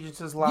your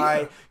allegiances lie.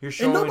 Yeah. You're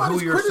showing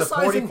who you're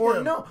supporting for.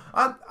 Him. No,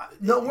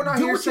 we're not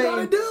here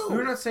saying.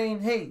 We're not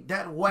saying, hey,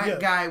 that whack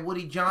guy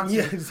Woody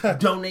Johnson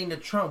donating to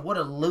Trump. What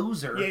a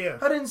loser. Yeah.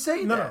 I didn't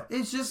say that.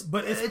 It's just,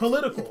 but it's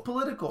political. It's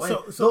political.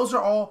 So those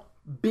are all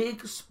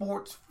big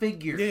sports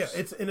figures. Yeah,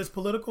 it's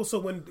political. So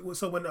when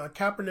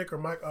Kaepernick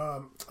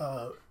or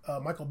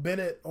Michael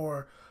Bennett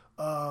or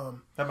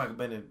That Michael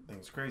Bennett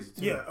thing's crazy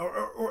too. Yeah,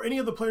 or any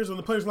of the players, when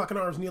the players locking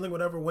arms, kneeling,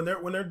 whatever, when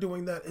they're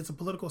doing that, it's a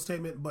political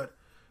statement. But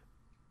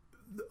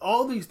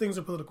all these things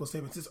are political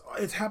statements.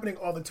 It's happening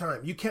all the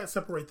time. You can't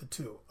separate the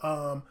two.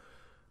 What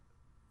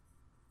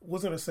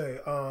was I going to say?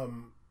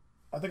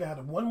 I think I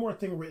had one more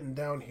thing written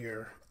down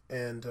here,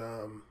 and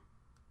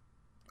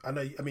I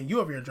know. I mean, you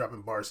over here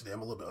dropping bars today.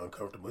 I'm a little bit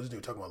uncomfortable. This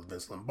dude talking about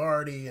Vince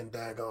Lombardi and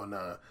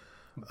daggone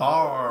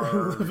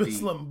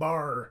Vince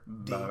Lombardi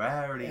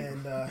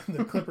and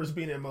the Clippers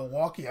being in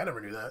Milwaukee. I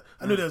never knew that.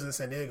 I knew that was in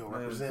San Diego.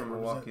 Represent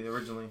Milwaukee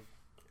originally.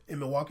 In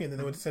Milwaukee, and then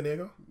they went to San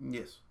Diego.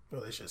 Yes.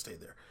 Well, they should have stayed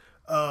there.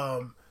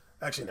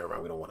 Actually, never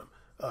mind. We don't want them.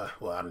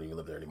 Well, I don't even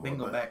live there anymore. They can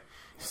go back.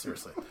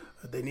 Seriously,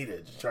 they need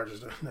it. The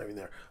Chargers are not even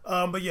there.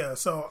 But yeah,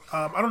 so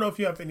I don't know if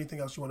you have anything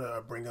else you want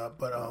to bring up,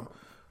 but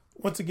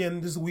once again,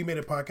 this is We Made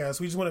It podcast.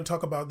 We just want to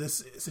talk about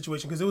this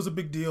situation because it was a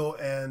big deal,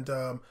 and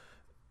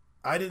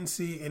I didn't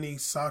see any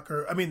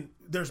soccer. I mean,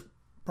 there's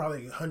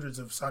probably hundreds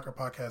of soccer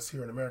podcasts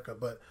here in America,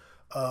 but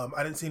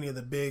I didn't see any of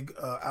the big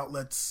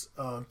outlets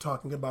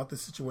talking about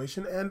this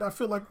situation, and I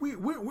feel like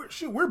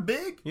we're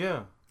big.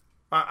 Yeah,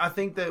 I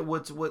think that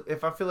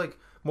if I feel like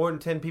more than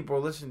 10 people are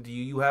listening to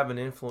you, you have an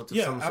influence of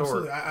some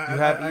absolutely. sort. You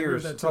have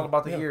ears. It's all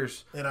about the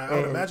ears, and I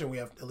would imagine we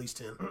have at least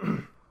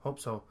 10. Hope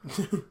so.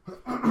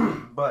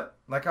 But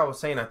like I was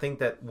saying, I think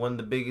that one of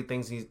the big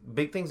things need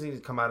to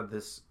come out of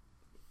this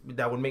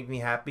that would make me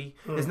happy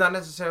is not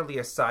necessarily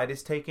a side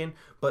is taken,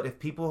 but if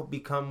people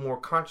become more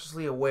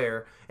consciously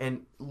aware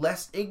and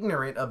less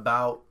ignorant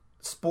about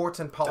sports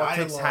and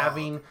politics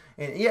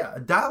a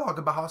dialogue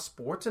about how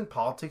sports and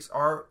politics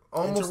are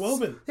almost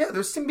interwoven. Yeah,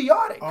 they're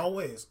symbiotic.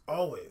 Always.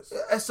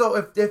 So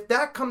if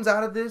that comes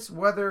out of this,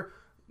 whether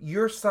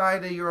your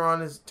side that you're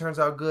on turns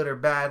out good or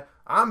bad,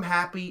 I'm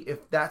happy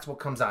if that's what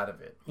comes out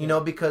of it. You know,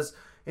 because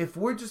if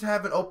we're just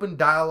having open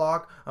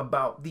dialogue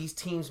about these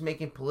teams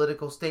making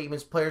political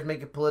statements, players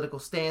making political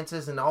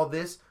stances and all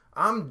this,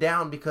 I'm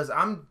down because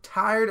I'm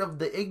tired of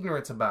the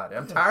ignorance about it.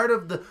 I'm tired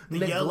of the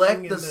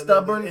neglect, the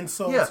stubborn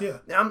insults.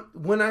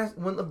 When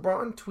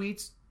LeBron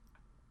tweets,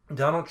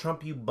 "Donald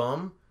Trump, you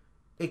bum,"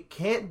 it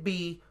can't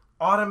be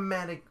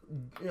automatic.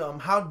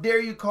 How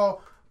dare you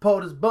call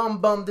POTUS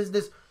bum,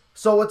 this.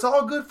 So it's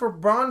all good for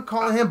Braun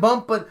calling him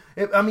bump, but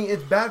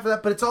it's bad for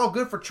that. But it's all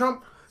good for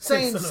Trump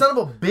saying "son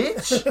of a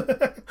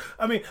bitch."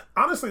 I mean,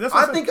 honestly, that's.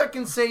 I think I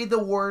can say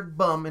the word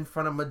 "bum" in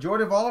front of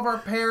majority of all of our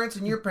parents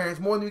and your parents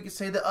more than we can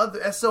say the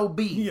other SOB.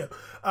 Yeah,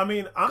 I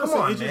mean,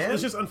 honestly,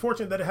 it's just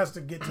unfortunate that it has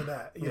to get to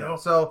that. You know,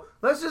 so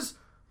let's just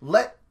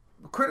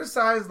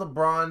criticize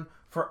LeBron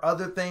for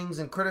other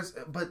things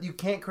but you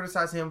can't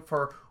criticize him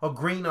for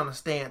agreeing on a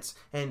stance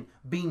and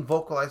being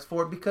vocalized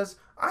for it because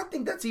I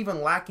think that's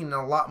even lacking in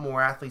a lot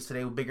more athletes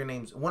today with bigger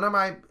names. One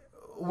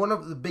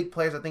of the big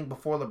players I think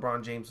before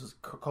LeBron James was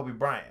Kobe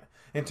Bryant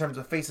in terms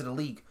of face of the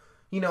league.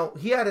 You know,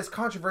 he had his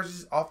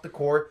controversies off the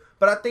court,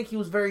 but I think he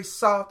was very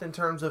soft in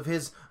terms of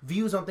his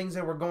views on things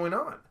that were going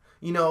on.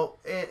 You know,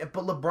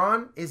 but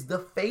LeBron is the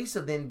face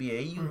of the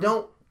NBA. You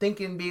don't think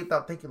NBA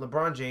without thinking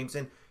LeBron James,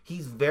 and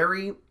he's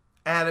very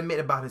adamant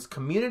about his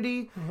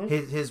community,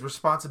 his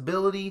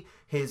responsibility,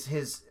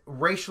 his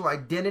racial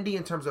identity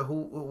in terms of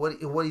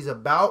what he's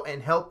about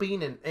and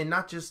helping and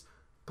not just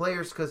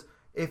players. Because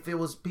if it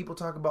was people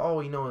talk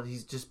about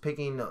he's just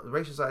picking the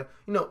racial side,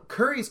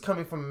 Curry's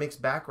coming from a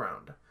mixed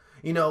background.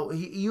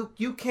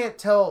 You can't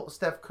tell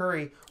Steph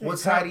Curry what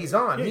side he's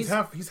on. Yeah,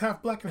 he's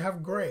half black and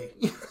half gray.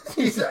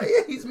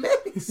 he's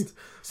mixed.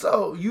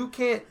 So you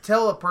can't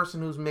tell a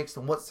person who's mixed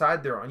on what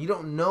side they're on. You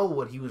don't know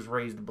what he was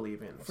raised to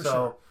believe in. For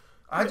sure.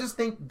 I just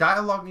think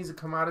dialogue needs to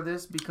come out of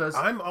this because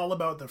I'm all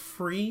about the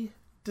free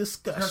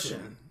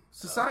discussion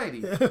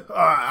society.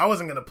 I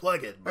wasn't going to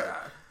plug it,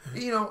 but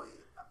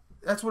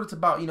that's what it's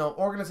about.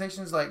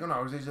 Organizations like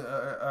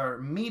are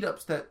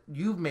meetups that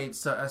you've made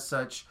as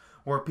such,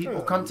 where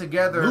people come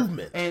together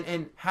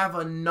and have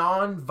a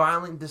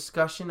non-violent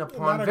discussion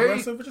upon not very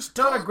aggressive, just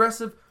not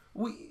aggressive.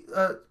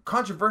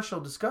 Controversial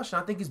discussion.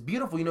 I think is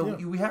beautiful.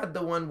 We had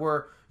the one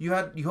where you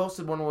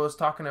hosted one where it was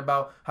talking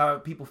about how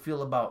people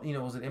feel about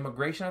was it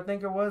immigration? I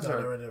think it was.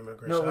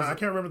 Immigration. I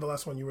can't remember the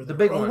last one you were there. The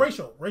big one.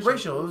 Racial. It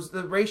was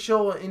the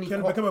racial inequality.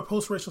 Can become a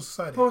post-racial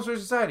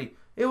society.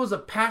 It was a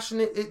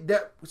passionate.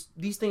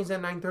 These things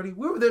at 9:30.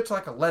 We were there till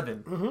like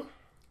 11.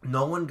 Mm-hmm.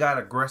 No one got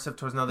aggressive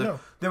towards another. No.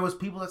 There was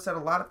people that said a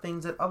lot of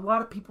things that a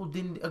lot of people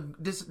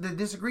didn't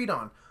disagreed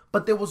on.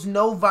 But there was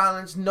no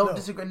violence, no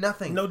disagreement,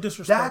 nothing. No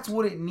disrespect. That's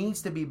what it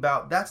needs to be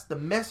about. That's the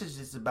message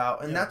it's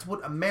about. And that's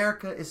what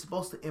America is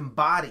supposed to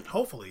embody.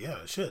 Hopefully,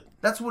 it should.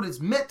 That's what it's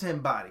meant to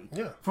embody.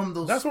 Yeah.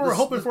 That's what we're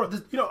hoping for.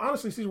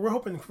 Honestly, Steve, we're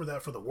hoping for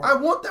that for the world. I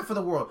want that for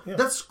the world. Yeah.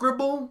 That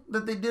scribble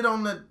that they did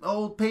on the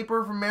old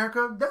paper from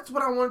America, that's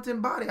what I wanted to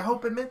embody. I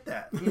hope it meant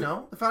that.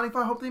 The Founding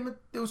Father, I hope they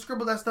would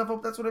scribble that stuff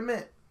up. That's what it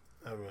meant.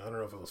 I mean, I don't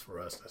know if it was for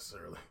us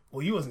necessarily.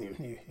 Well, you wasn't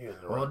even.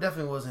 Well, it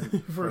definitely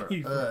wasn't for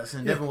us,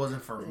 and it definitely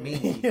wasn't for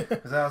me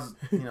because I was,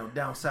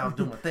 down south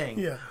doing my thing.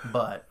 Yeah,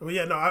 but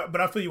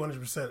I feel you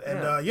 100%.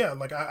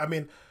 And I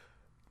mean,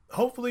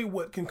 hopefully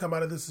what can come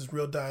out of this is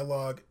real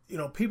dialogue. You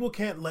know, people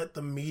can't let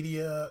the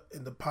media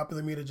and the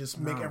popular media just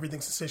make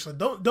everything sensational.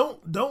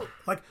 Don't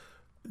like,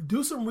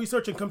 do some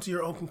research and come to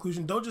your own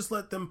conclusion. Don't just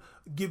let them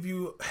give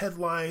you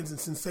headlines and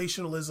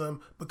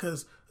sensationalism,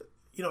 because,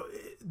 you know,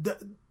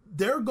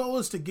 their goal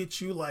is to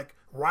get you like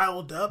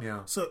riled up.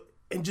 Yeah.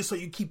 And just so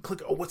you keep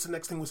clicking, oh, what's the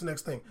next thing? What's the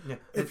next thing? Yeah.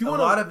 If you want,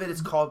 a lot of it is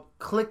called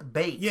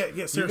clickbait. Yeah,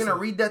 seriously. You're gonna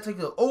read that,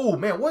 go, oh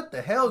man, what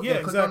the hell?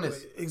 Yeah, click on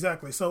this.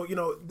 Exactly. So, you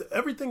know,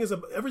 everything is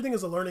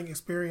a learning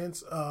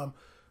experience.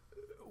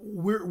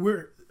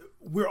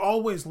 We're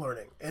always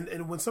learning,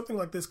 and when something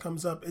like this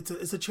comes up,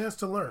 it's a chance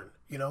to learn.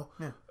 You know,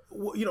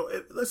 you know,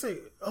 let's say,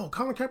 oh,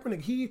 Colin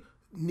Kaepernick, he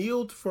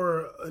kneeled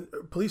for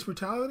police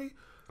brutality.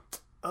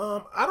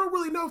 I don't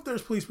really know if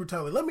there's police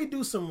brutality. Let me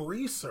do some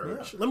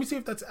research. Let me see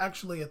if that's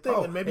actually a thing,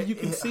 and maybe you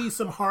can see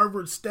some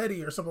Harvard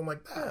study or something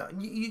like that.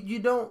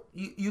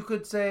 You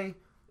could say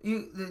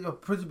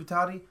police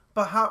brutality,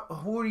 but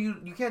who are you?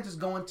 You can't just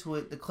go into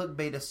it, the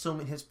clickbait,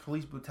 assuming his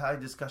police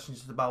brutality discussion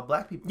is about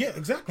black people. Yeah,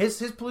 exactly. His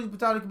police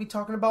brutality could be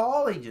talking about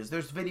all ages.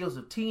 There's videos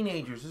of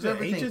teenagers. There's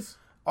everything. Ages?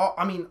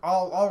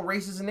 All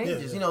races and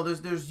ages. Yeah. You know,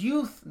 there's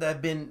youth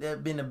that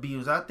have been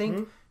abused. I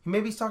think.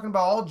 Maybe he's talking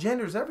about all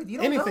genders, everything. You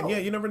don't Anything, know. yeah,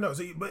 you never know.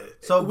 So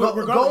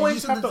Go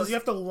you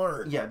have to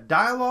learn. Yeah,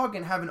 dialogue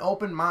and have an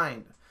open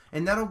mind,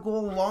 and that'll go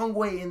a long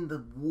way in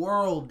the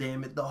world.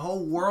 Damn it, the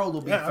whole world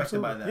will be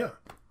affected by that. Yeah,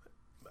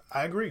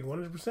 I agree,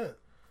 100%.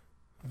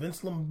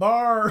 Vince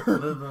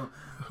Lombardi.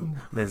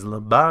 Vince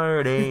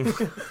Lombardi.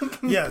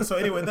 Yeah. So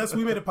anyway,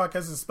 We Made It Podcast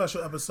is a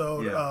special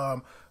episode. Yeah.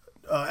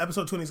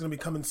 Episode 20 is going to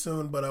be coming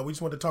soon, but we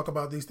just want to talk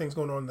about these things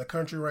going on in the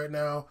country right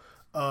now.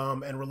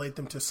 And relate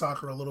them to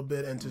soccer a little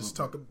bit, and just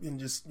talk and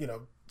just, you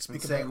know,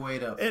 speak and segue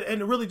it up,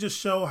 and really just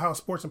show how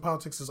sports and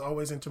politics is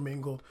always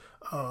intermingled.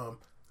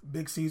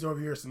 Big C's over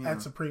here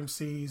at Supreme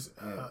C's.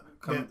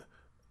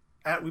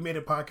 At We Made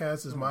It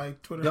Podcast is my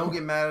Twitter. Don't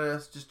get mad at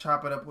us. Just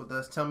chop it up with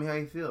us. Tell me how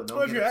you feel.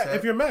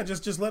 If you're mad,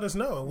 just let us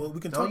know. We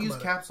can talk about it. Don't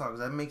use caps locks.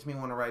 That makes me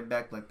want to write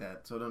back like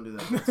that. So don't do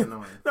that. That's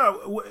annoying.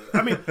 No,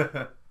 I mean.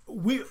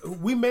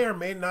 We may or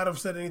may not have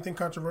said anything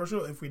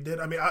controversial. If we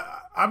did, I mean,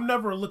 I'm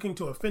never looking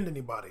to offend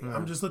anybody.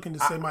 I'm just looking to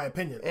say my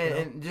opinion.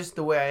 And just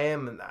the way I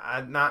am, and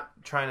I'm not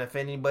trying to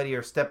offend anybody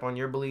or step on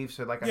your beliefs.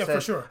 Or like I said,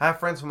 for sure. I have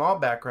friends from all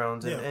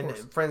backgrounds and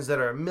friends that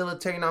are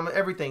military and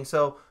everything.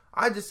 So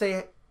I just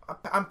say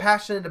I'm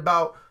passionate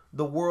about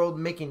the world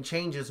making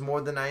changes more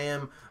than I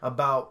am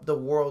about the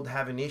world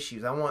having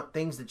issues. I want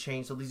things to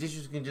change so these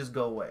issues can just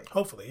go away.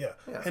 Hopefully, yeah.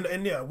 And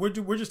we're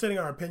just stating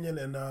our opinion,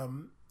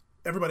 and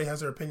everybody has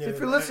their opinion. If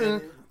you're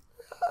listening,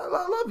 I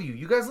love you.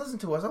 You guys listen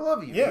to us. I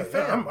love you. Yeah,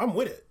 I'm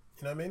with it.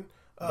 You know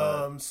what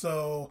I mean?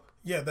 So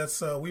yeah,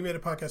 that's We Made a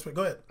Podcast. But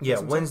go ahead. Yeah,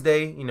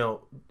 Wednesday. You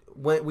know,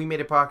 when We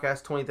Made a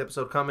Podcast, 20th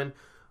episode coming.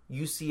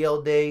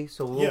 UCL day,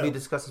 so we'll be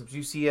discussing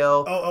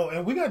UCL. Oh,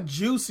 and we got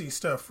juicy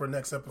stuff for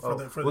next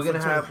episode. We're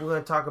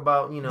gonna talk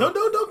about, you know.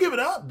 Don't give it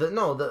up.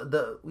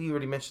 We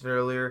already mentioned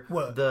earlier.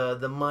 What?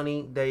 The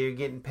money that you're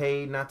getting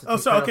paid, not to. Oh,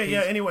 so okay,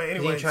 yeah. Anyway,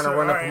 you ain't trying to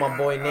run up on my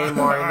boy Neymar. You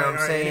know what I'm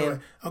saying? Anyway.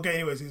 Okay,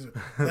 anyways,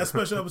 that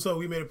special episode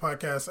We Made a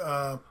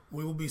Podcast.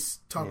 We will be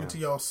talking to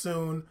y'all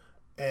soon,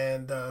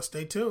 and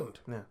stay tuned.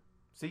 Yeah.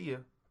 See ya.